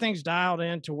I've got things dialed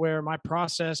in to where my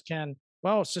process can,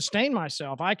 well, sustain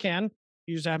myself. I can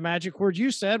use that magic word you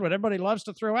said, what everybody loves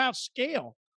to throw out,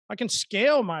 scale. I can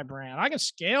scale my brand. I can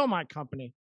scale my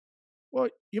company. Well,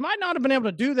 you might not have been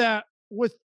able to do that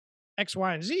with X,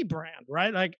 Y, and Z brand,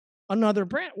 right? Like another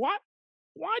brand. Why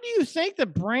do you think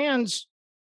that brands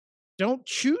don't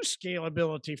choose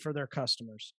scalability for their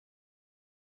customers?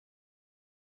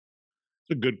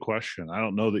 a good question. I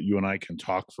don't know that you and I can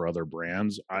talk for other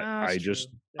brands. I just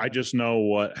know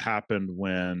what happened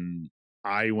when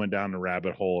I went down the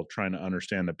rabbit hole of trying to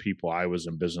understand the people I was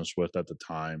in business with at the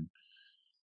time.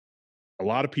 A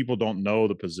lot of people don't know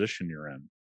the position you're in.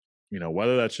 You know,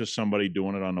 whether that's just somebody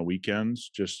doing it on the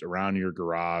weekends, just around your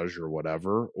garage or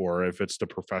whatever, or if it's the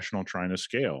professional trying to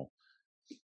scale.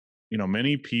 You know,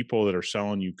 many people that are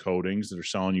selling you coatings, that are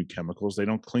selling you chemicals, they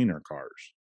don't clean their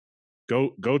cars.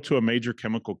 Go to a major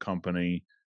chemical company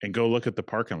and go look at the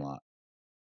parking lot.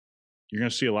 You're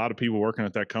going to see a lot of people working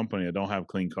at that company that don't have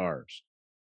clean cars.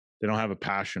 They don't have a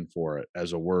passion for it,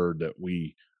 as a word that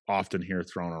we often hear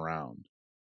thrown around.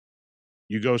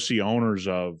 You go see owners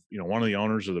of, you know, one of the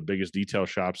owners of the biggest detail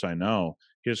shops I know,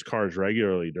 his car is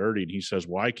regularly dirty. And he says,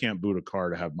 well, I can't boot a car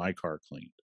to have my car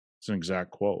cleaned. It's an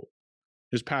exact quote.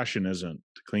 His passion isn't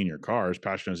to clean your car. His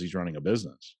passion is he's running a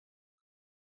business.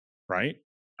 Right?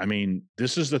 I mean,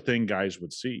 this is the thing guys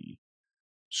would see.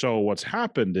 So what's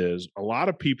happened is a lot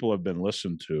of people have been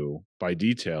listened to by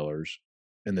detailers,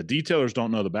 and the detailers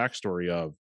don't know the backstory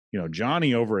of, you know,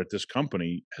 Johnny over at this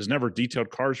company has never detailed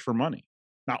cars for money,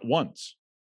 not once.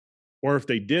 Or if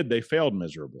they did, they failed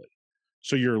miserably.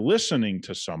 So you're listening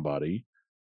to somebody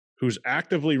who's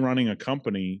actively running a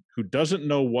company who doesn't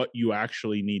know what you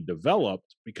actually need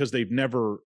developed because they've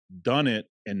never done it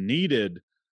and needed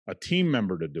a team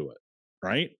member to do it,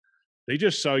 right? They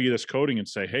just sell you this coating and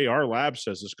say, hey, our lab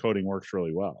says this coating works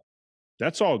really well.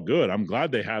 That's all good. I'm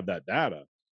glad they have that data.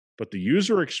 But the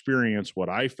user experience, what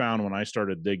I found when I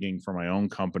started digging for my own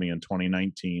company in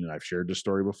 2019, and I've shared this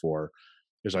story before,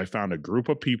 is I found a group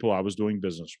of people I was doing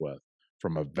business with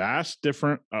from a vast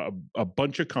different, a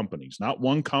bunch of companies, not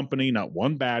one company, not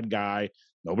one bad guy.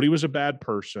 Nobody was a bad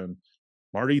person.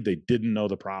 Marty, they didn't know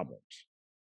the problems.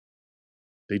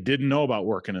 They didn't know about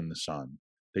working in the sun.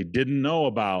 They didn't know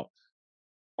about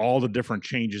all the different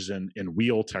changes in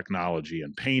wheel technology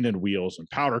and painted wheels and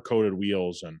powder coated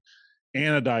wheels and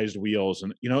anodized wheels.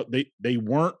 And, you know, they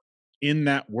weren't in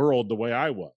that world the way I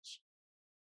was.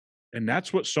 And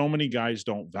that's what so many guys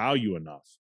don't value enough.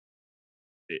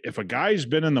 If a guy's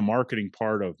been in the marketing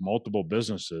part of multiple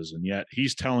businesses and yet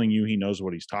he's telling you he knows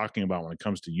what he's talking about when it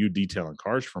comes to you detailing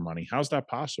cars for money, how's that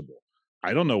possible?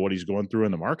 I don't know what he's going through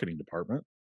in the marketing department.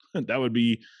 That would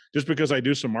be, just because I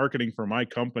do some marketing for my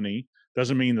company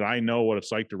doesn't mean that I know what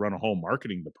it's like to run a whole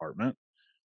marketing department.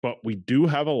 But we do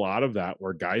have a lot of that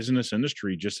where guys in this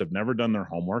industry just have never done their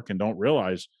homework and don't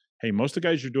realize, hey, most of the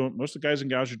guys and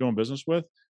gals you're doing business with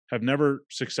have never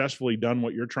successfully done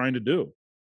what you're trying to do.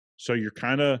 So you're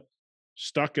kind of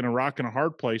stuck in a rock and a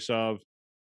hard place of,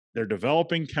 they're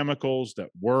developing chemicals that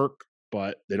work,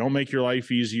 but they don't make your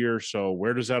life easier. So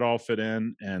where does that all fit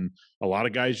in? And a lot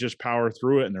of guys just power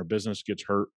through it and their business gets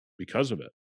hurt because of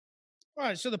it. All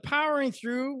right. So the powering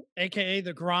through, AKA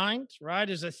the grind, right,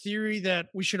 is a theory that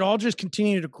we should all just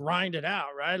continue to grind it out,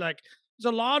 right? Like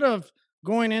there's a lot of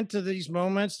going into these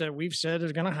moments that we've said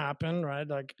is going to happen, right?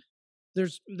 Like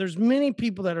there's many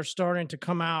people that are starting to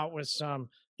come out with some,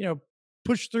 you know,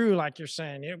 push through, like you're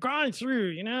saying, you know, grind through,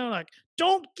 you know, like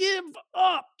don't give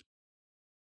up.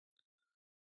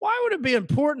 Why would it be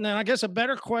important? And I guess a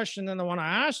better question than the one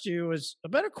I asked you is, a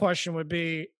better question would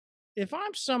be, if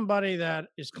I'm somebody that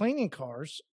is cleaning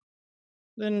cars,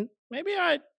 then maybe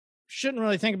I shouldn't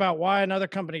really think about why another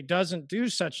company doesn't do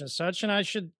such and such. And I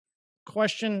should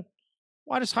question,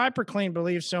 why does HyperClean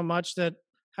believe so much that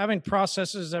having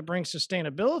processes that bring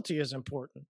sustainability is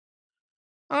important?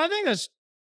 And I think that's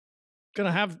going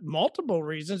to have multiple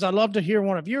reasons. I'd love to hear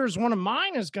one of yours. One of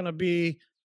mine is going to be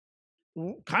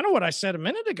kind of what I said a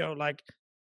minute ago, like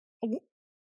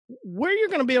where you're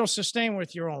going to be able to sustain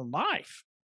with your own life,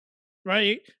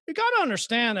 right? You got to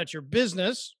understand that your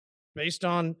business, based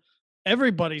on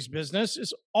everybody's business,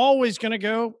 is always going to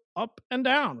go up and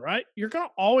down, right? You're going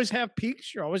to always have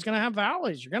peaks. You're always going to have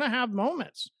valleys. You're going to have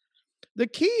moments. The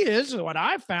key is, what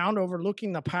I've found over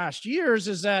looking the past years,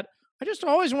 is that I just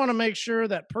always want to make sure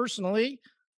that personally,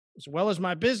 as well as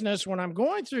my business, when I'm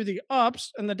going through the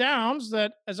ups and the downs,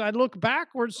 that as I look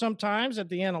backwards sometimes at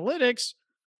the analytics,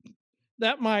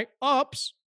 that my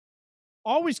ups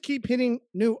always keep hitting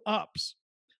new ups,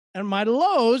 and my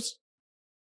lows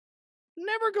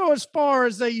never go as far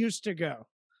as they used to go.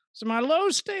 So my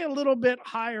lows stay a little bit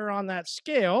higher on that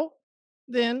scale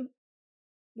than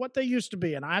what they used to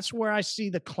be. And that's where I see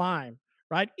the climb,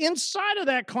 right? Inside of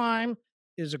that climb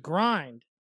is a grind.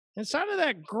 Inside of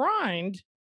that grind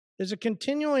is a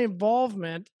continual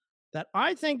involvement that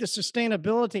I think the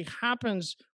sustainability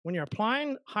happens when you're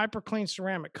applying HyperClean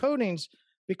ceramic coatings.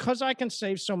 Because I can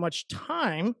save so much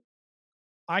time,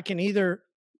 I can either,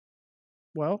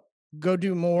 well, go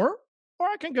do more, or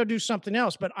I can go do something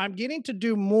else, but I'm getting to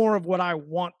do more of what I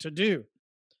want to do.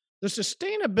 The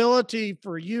sustainability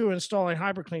for you installing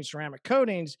HyperClean ceramic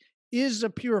coatings is a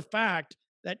pure fact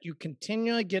that you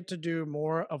continually get to do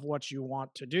more of what you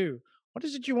want to do. What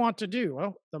is it you want to do?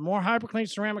 Well, the more HyperClean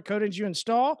ceramic coatings you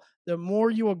install, the more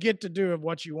you will get to do of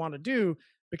what you want to do,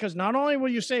 because not only will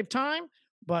you save time,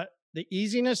 but the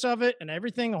easiness of it and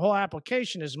everything, the whole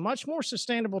application is much more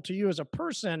sustainable to you as a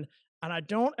person. And I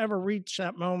don't ever reach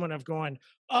that moment of going,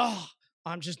 oh,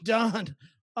 I'm just done.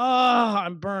 Oh,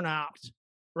 I'm burnout,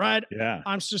 right? Yeah.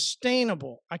 I'm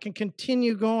sustainable. I can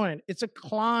continue going. It's a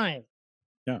climb.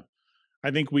 Yeah.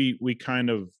 I think we kind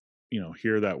of,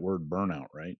 hear that word burnout,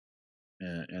 right?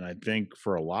 And I think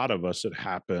for a lot of us, it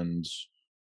happens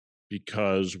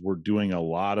because we're doing a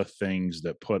lot of things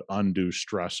that put undue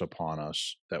stress upon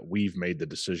us that we've made the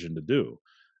decision to do.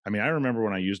 I mean, I remember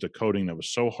when I used a coating that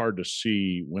was so hard to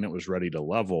see when it was ready to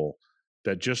level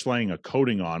that just laying a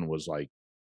coating on was like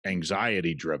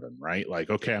anxiety driven, right? Like,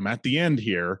 okay, I'm at the end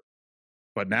here,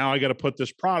 but now I got to put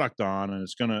this product on and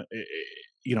it's going to,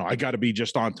 I got to be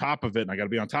just on top of it and I got to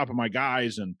be on top of my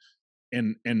guys. And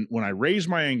when I raise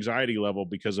my anxiety level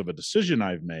because of a decision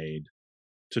I've made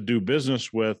to do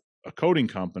business with a coating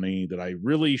company that I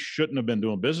really shouldn't have been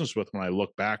doing business with, when I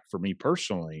look back for me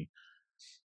personally,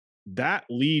 that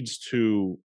leads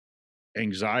to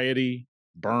anxiety,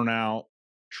 burnout,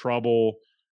 trouble.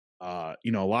 A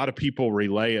lot of people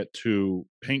relay it to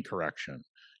paint correction.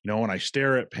 When I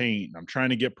stare at paint, I'm trying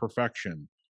to get perfection.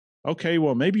 Okay,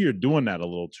 well, maybe you're doing that a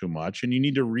little too much and you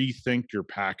need to rethink your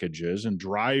packages and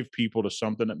drive people to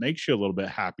something that makes you a little bit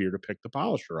happier to pick the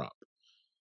polisher up.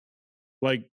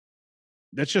 Like,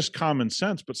 that's just common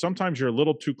sense, but sometimes you're a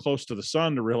little too close to the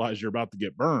sun to realize you're about to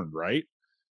get burned, right?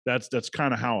 That's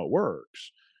kind of how it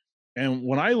works. And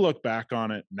when I look back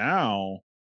on it now,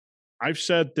 I've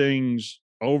said things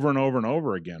over and over and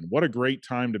over again. What a great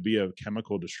time to be a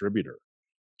chemical distributor,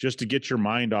 just to get your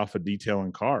mind off of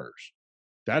detailing cars.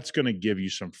 That's going to give you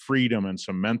some freedom and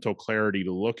some mental clarity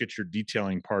to look at your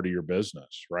detailing part of your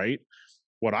business, right?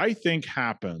 What I think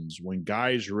happens when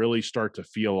guys really start to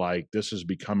feel like this is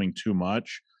becoming too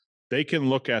much, they can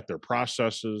look at their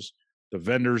processes, the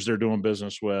vendors they're doing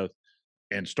business with,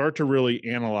 and start to really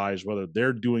analyze whether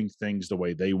they're doing things the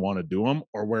way they want to do them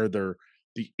or where the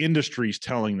industry's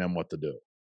telling them what to do,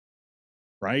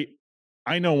 right?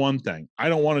 I know one thing. I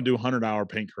don't want to do 100-hour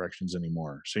paint corrections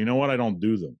anymore. So you know what? I don't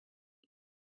do them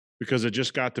because it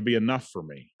just got to be enough for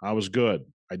me. I was good.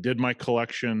 I did my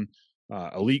collection,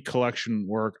 elite collection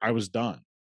work. I was done.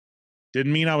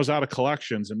 Didn't mean I was out of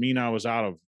collections. It mean I was out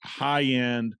of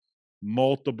high-end,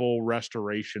 multiple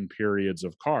restoration periods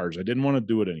of cars. I didn't want to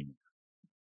do it anymore.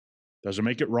 Doesn't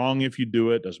make it wrong if you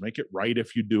do it. Doesn't make it right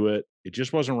if you do it. It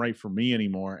just wasn't right for me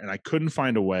anymore. And I couldn't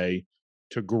find a way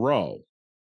to grow.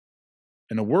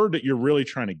 And the word that you're really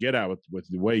trying to get at with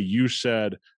the way you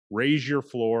said, raise your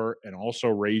floor and also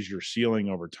raise your ceiling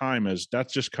over time, is that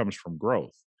just comes from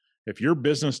growth. If your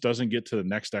business doesn't get to the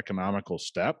next economical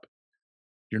step,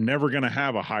 you're never going to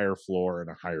have a higher floor and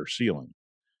a higher ceiling.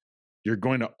 You're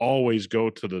going to always go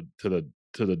to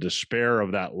the despair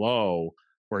of that low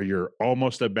where you're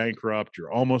almost at bankrupt,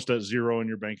 you're almost at zero in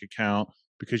your bank account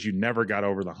because you never got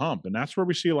over the hump. And that's where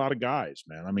we see a lot of guys,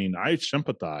 man. I mean, I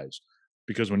sympathize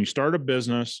because when you start a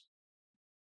business,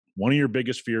 one of your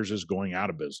biggest fears is going out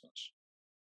of business,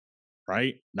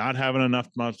 right? Not having enough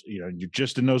money. You're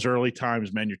just in those early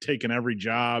times, man, you're taking every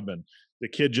job and the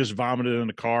kid just vomited in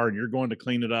the car and you're going to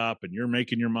clean it up and you're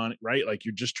making your money, right? Like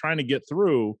you're just trying to get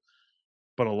through.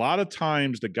 But a lot of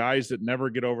times the guys that never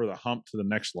get over the hump to the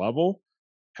next level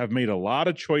have made a lot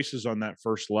of choices on that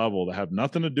first level that have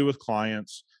nothing to do with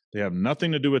clients. They have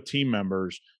nothing to do with team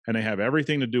members, and they have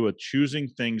everything to do with choosing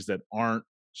things that aren't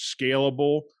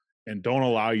scalable and don't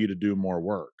allow you to do more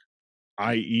work,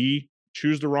 i.e.,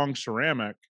 choose the wrong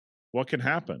ceramic. What can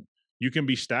happen? You can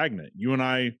be stagnant. You and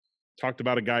I talked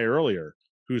about a guy earlier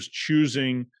who's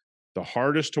choosing the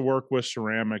hardest to work with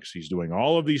ceramics. He's doing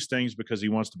all of these things because he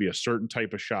wants to be a certain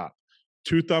type of shop.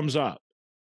 2 thumbs up.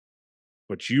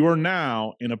 But you are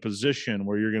now in a position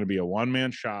where you're going to be a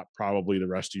one-man shop probably the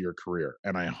rest of your career.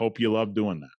 And I hope you love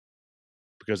doing that,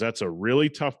 because that's a really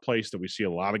tough place that we see a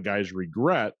lot of guys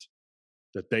regret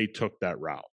that they took that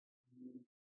route.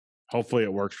 Hopefully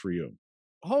it works for you.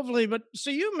 Hopefully. But so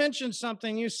you mentioned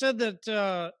something. You said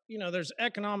that, there's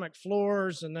economic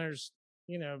floors and there's,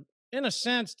 in a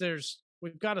sense,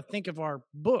 we've got to think of our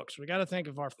books. We got to think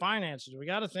of our finances. We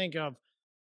got to think of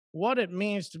what it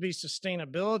means to be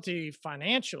sustainability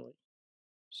financially.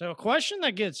 So a question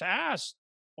that gets asked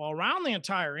all around the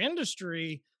entire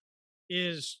industry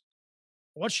is,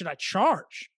 what should I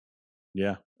charge?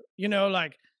 Yeah.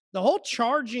 like the whole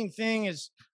charging thing is,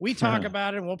 we talk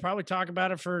about it and we'll probably talk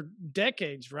about it for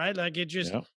decades, right? Like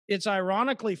it's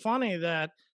ironically funny that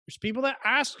there's people that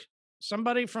ask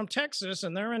somebody from Texas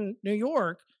and they're in New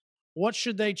York, what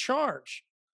should they charge?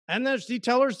 And there's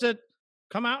detailers that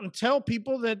come out and tell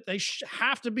people that they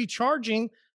have to be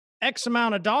charging X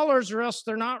amount of dollars or else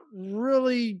they're not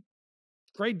really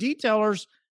great detailers.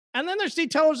 And then there's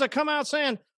detailers that come out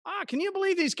saying, can you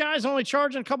believe these guys only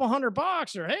charging a couple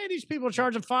 $100? Or, hey, these people are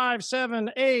charging 5,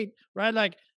 7, 8, right?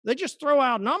 Like they just throw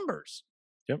out numbers.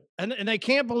 Yep. And they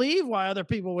can't believe why other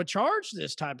people would charge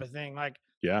this type of thing. Like,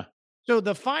 yeah. So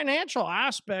the financial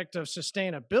aspect of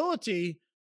sustainability,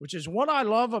 which is what I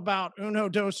love about Uno,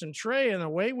 Dos, and Tre and the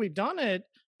way we've done it.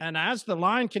 And as the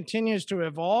line continues to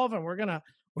evolve, and we're going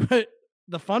to,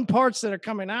 the fun parts that are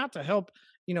coming out to help,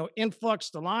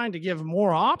 influx the line to give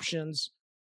more options.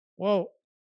 Well,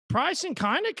 pricing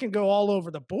kind of can go all over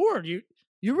the board. You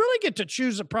really get to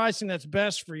choose the pricing that's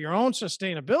best for your own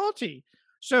sustainability.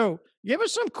 So give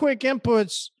us some quick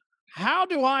inputs. How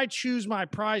do I choose my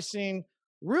pricing?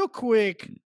 Real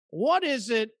quick, what is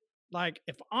it like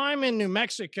if I'm in New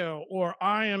Mexico or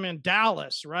I am in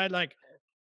Dallas, right? Like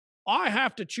I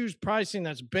have to choose pricing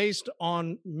that's based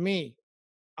on me.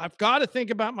 I've got to think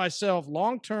about myself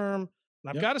long-term,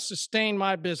 and I've got to sustain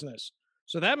my business.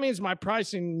 So that means my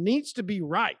pricing needs to be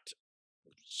right.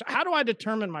 So how do I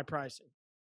determine my pricing?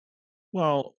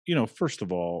 Well, first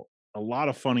of all, a lot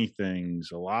of funny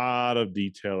things, a lot of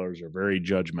detailers are very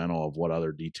judgmental of what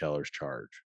other detailers charge.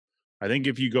 I think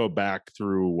if you go back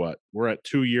through we're at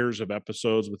 2 years of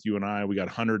episodes with you and I, we got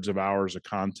hundreds of hours of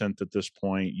content at this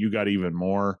point. You got even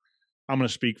more. I'm going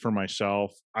to speak for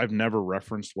myself. I've never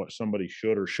referenced what somebody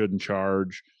should or shouldn't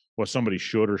charge, what somebody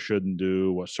should or shouldn't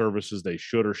do, what services they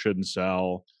should or shouldn't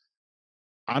sell.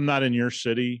 I'm not in your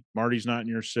city. Marty's not in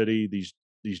your city. These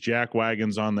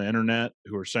jackwagons on the internet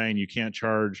who are saying you can't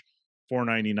charge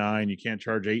 $4.99, you can't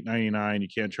charge $8.99, you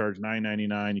can't charge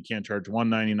 $9.99, you can't charge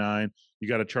 $1.99. You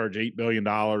got to charge $8 billion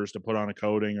to put on a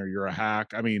coating, or you're a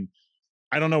hack. I mean,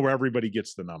 I don't know where everybody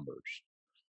gets the numbers.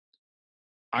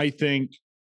 I think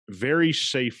very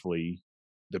safely,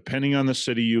 depending on the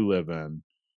city you live in,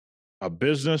 a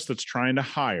business that's trying to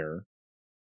hire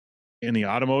in the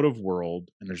automotive world,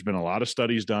 and there's been a lot of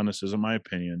studies done, this isn't my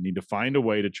opinion, need to find a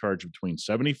way to charge between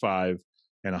 $75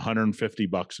 and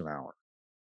 $150 an hour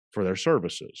for their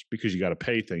services, because you got to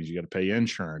pay things, you got to pay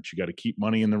insurance, you got to keep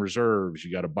money in the reserves, you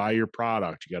got to buy your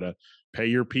product, you got to pay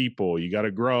your people, you got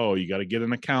to grow, you got to get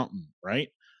an accountant, right?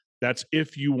 That's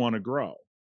if you want to grow.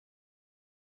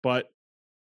 But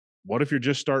what if you're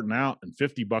just starting out and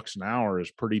 $50 an hour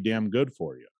is pretty damn good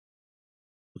for you?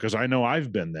 Because I know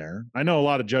I've been there. I know a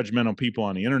lot of judgmental people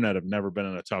on the internet have never been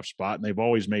in a tough spot, and they've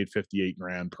always made 58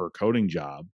 grand per coding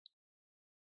job.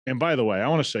 And by the way, I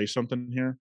want to say something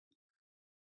here.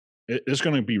 It's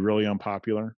going to be really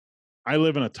unpopular. I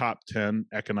live in a top 10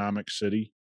 economic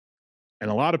city, and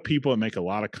a lot of people that make a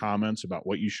lot of comments about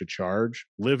what you should charge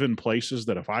live in places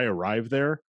that if I arrive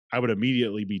there, I would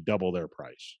immediately be double their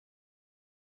price.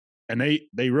 And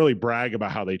they really brag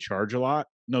about how they charge a lot.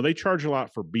 No, they charge a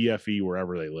lot for BFE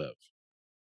wherever they live.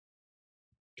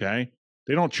 Okay?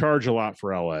 They don't charge a lot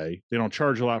for LA. They don't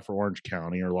charge a lot for Orange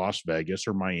County or Las Vegas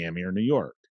or Miami or New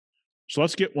York. So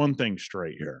let's get one thing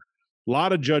straight here. A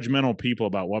lot of judgmental people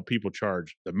about what people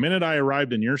charge. The minute I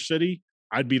arrived in your city,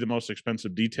 I'd be the most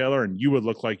expensive detailer, and you would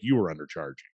look like you were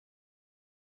undercharging.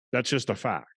 That's just a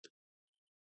fact.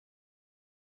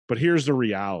 But here's the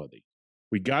reality.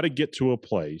 We got to get to a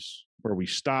place where we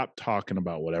stop talking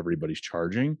about what everybody's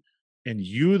charging, and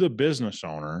you, the business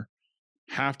owner,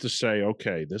 have to say,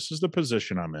 okay, this is the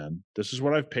position I'm in. This is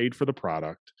what I've paid for the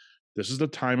product. This is the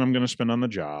time I'm going to spend on the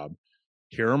job.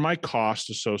 Here are my costs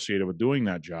associated with doing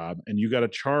that job. And you got to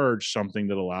charge something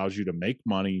that allows you to make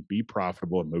money, be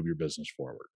profitable, and move your business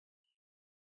forward.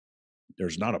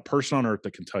 There's not a person on earth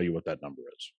that can tell you what that number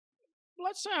is.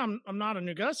 Let's say I'm not a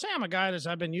new guy. Let's say I'm a guy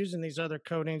I've been using these other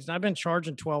coatings and I've been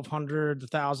charging $1,200 to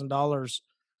 $1,000.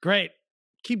 Great.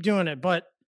 Keep doing it. But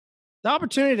the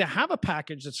opportunity to have a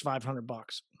package that's $500.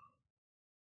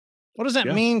 What does that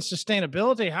mean?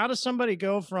 Sustainability. How does somebody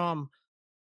go from,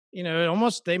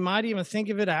 almost, they might even think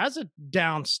of it as a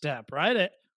down step, right?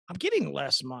 I'm getting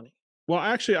less money. Well,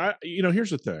 actually,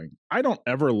 here's the thing. I don't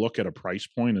ever look at a price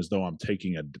point as though I'm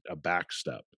taking a back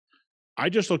step. I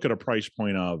just look at a price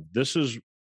point of, this is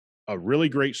a really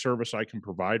great service I can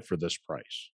provide for this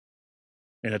price,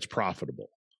 and it's profitable,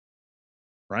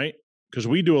 right? Because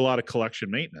we do a lot of collection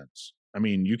maintenance. I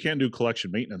mean, you can't do collection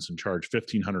maintenance and charge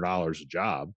 $1,500 a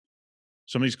job.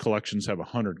 Some of these collections have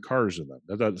 100 cars in them.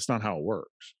 That's not how it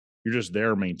works. You're just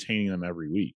there maintaining them every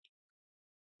week,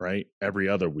 right? Every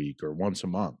other week or once a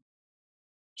month.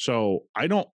 So I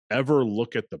don't ever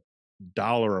look at the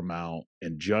dollar amount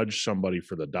and judge somebody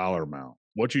for the dollar amount.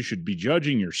 What you should be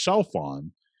judging yourself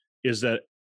on is that,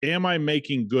 am I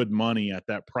making good money at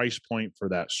that price point for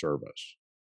that service?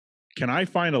 Can I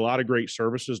find a lot of great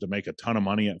services to make a ton of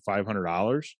money at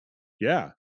 $500?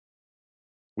 Yeah.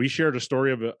 We shared a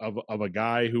story of a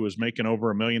guy who was making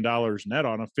over $1 million net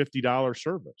on a $50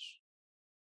 service.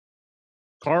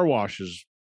 Car washes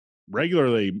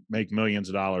regularly make millions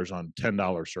of dollars on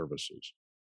 $10 services.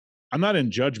 I'm not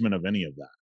in judgment of any of that.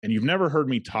 And you've never heard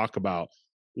me talk about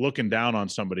looking down on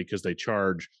somebody because they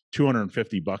charge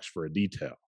 $250 for a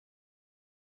detail.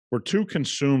 We're too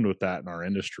consumed with that in our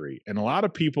industry. And a lot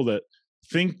of people that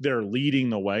think they're leading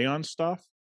the way on stuff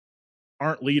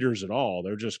aren't leaders at all.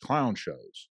 They're just clown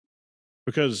shows.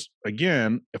 Because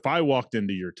again, if I walked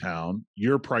into your town,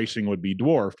 your pricing would be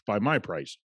dwarfed by my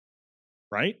pricing,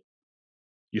 right?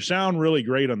 You sound really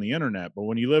great on the internet, but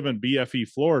when you live in BFE,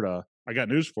 Florida, I got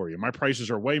news for you. My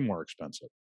prices are way more expensive.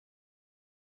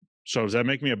 So does that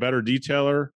make me a better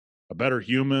detailer, a better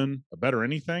human, a better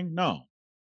anything? No.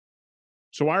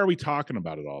 So why are we talking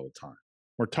about it all the time?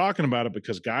 We're talking about it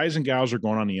because guys and gals are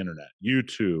going on the internet,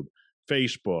 YouTube,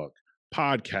 Facebook,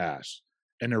 podcasts,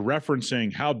 and they're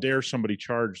referencing, how dare somebody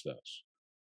charge this?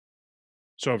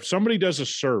 So if somebody does a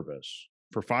service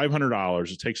for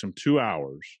 $500, it takes them 2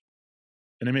 hours,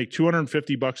 and they make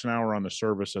 $250 an hour on the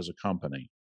service as a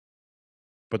company,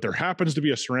 but there happens to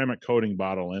be a ceramic coating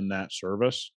bottle in that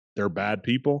service, they're bad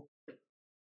people.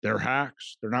 They're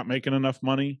hacks. They're not making enough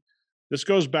money. This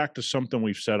goes back to something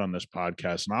we've said on this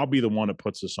podcast, and I'll be the one that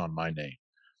puts this on my name.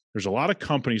 There's a lot of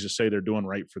companies that say they're doing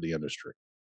right for the industry.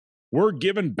 We're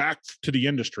giving back to the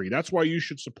industry. That's why you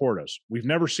should support us. We've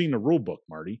never seen the rule book,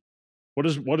 Marty. What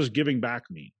does giving back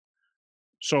mean?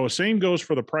 So the same goes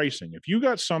for the pricing. If you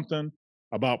got something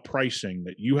about pricing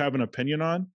that you have an opinion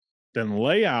on, then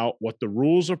lay out what the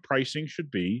rules of pricing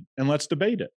should be, and let's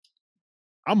debate it.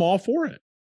 I'm all for it.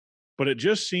 But it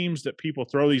just seems that people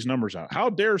throw these numbers out.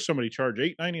 How dare somebody charge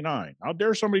 $899? How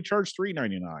dare somebody charge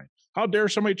 $399? How dare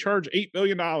somebody charge $8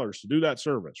 billion to do that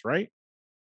service, right?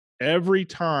 Every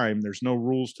time there's no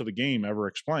rules to the game ever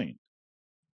explained.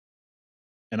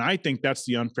 And I think that's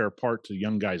the unfair part to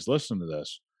young guys listening to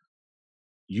this.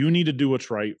 You need to do what's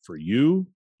right for you,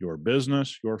 your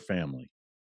business, your family.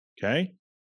 Okay?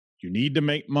 You need to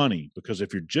make money, because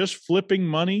if you're just flipping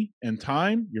money and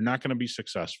time, you're not going to be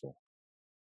successful.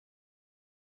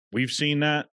 We've seen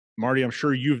that. Marty, I'm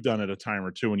sure you've done it a time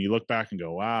or two when you look back and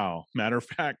go, wow. Matter of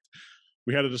fact,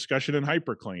 we had a discussion in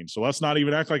HyperClean. So let's not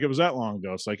even act like it was that long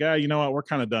ago. It's like, you know what? We're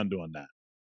kind of done doing that.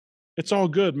 It's all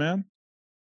good, man.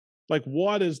 Like,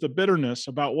 what is the bitterness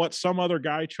about what some other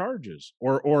guy charges?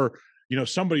 Or you know,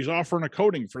 somebody's offering a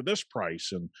coating for this price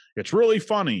and it's really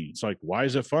funny. It's like, why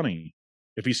is it funny?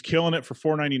 If he's killing it for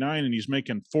 $499 and he's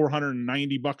making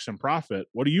 $490 in profit,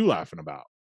 what are you laughing about?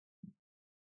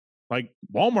 Like,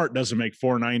 Walmart doesn't make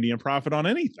 $490 in profit on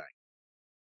anything.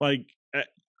 Like,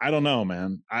 I don't know,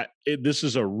 man. This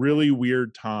is a really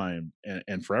weird time.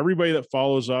 And for everybody that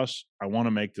follows us, I want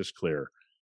to make this clear.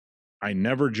 I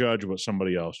never judge what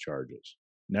somebody else charges.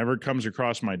 Never comes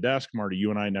across my desk. Marty, you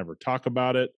and I never talk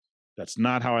about it. That's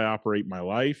not how I operate my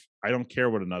life. I don't care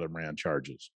what another man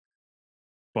charges.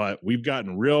 But we've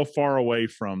gotten real far away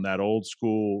from that old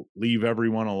school, leave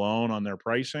everyone alone on their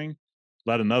pricing.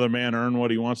 Let another man earn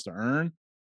what he wants to earn.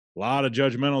 A lot of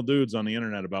judgmental dudes on the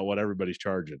internet about what everybody's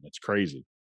charging. It's crazy.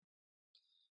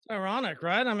 Ironic,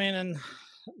 right? I mean, and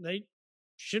they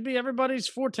should be everybody's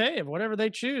forte of whatever they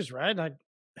choose, right? Like,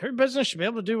 every business should be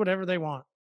able to do whatever they want.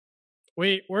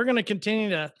 We're going to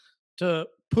continue to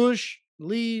push,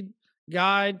 lead,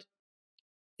 guide,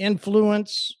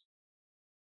 influence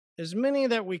as many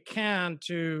that we can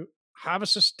to have a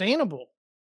sustainable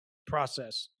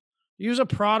process. Use a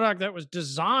product that was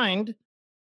designed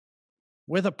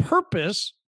with a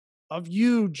purpose of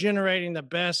you generating the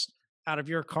best out of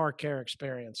your car care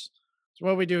experience. It's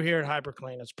what we do here at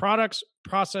HyperClean. It's products,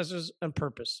 processes, and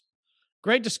purpose.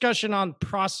 Great discussion on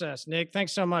process, Nick.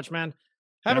 Thanks so much, man.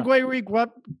 Have a great week.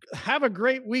 Have a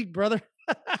great week, brother.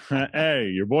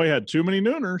 Hey, your boy had too many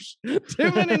nooners.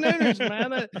 Too many nooners,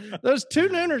 man. Those 2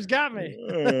 nooners got me.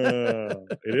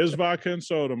 It is vodka and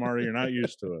soda, Marty. You're not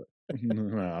used to it.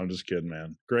 No, I'm just kidding,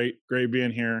 man. Great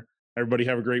being here. Everybody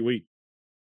have a great week.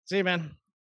 See you, man.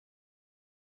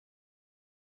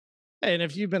 Hey, and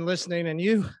if you've been listening and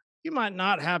you might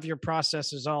not have your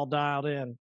processes all dialed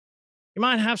in, you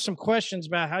might have some questions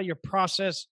about how your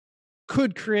process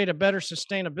could create a better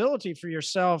sustainability for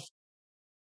yourself.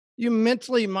 You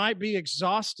mentally might be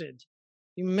exhausted.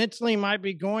 You mentally might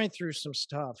be going through some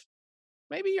stuff.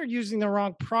 Maybe you're using the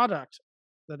wrong product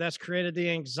that's created the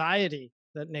anxiety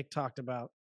that Nick talked about.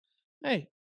 Hey,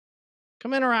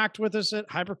 come interact with us at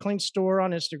HyperClean Store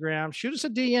on Instagram. Shoot us a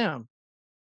DM.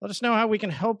 Let us know how we can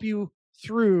help you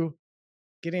through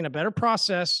getting a better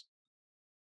process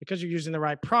because you're using the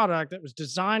right product that was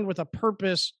designed with a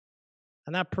purpose,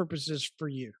 and that purpose is for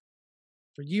you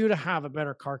to have a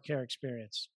better car care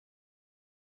experience.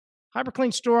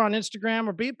 HyperClean Store on Instagram,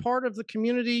 or be a part of the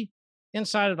community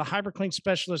inside of the HyperClean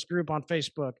Specialist group on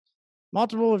Facebook.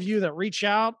 Multiple of you that reach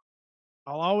out,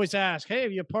 I'll always ask, hey, are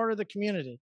you a part of the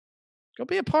community? Go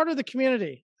be a part of the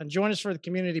community and join us for the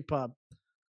community pub.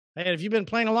 Hey, if you've been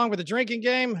playing along with the drinking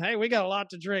game, hey, we got a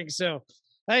lot to drink. So,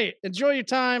 hey, enjoy your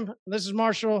time. This is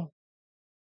Marshall.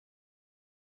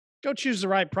 Go choose the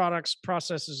right products,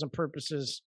 processes, and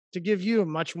purposes to give you a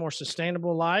much more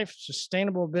sustainable life,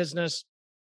 sustainable business.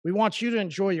 We want you to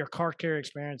enjoy your car care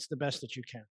experience the best that you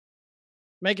can.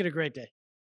 Make it a great day.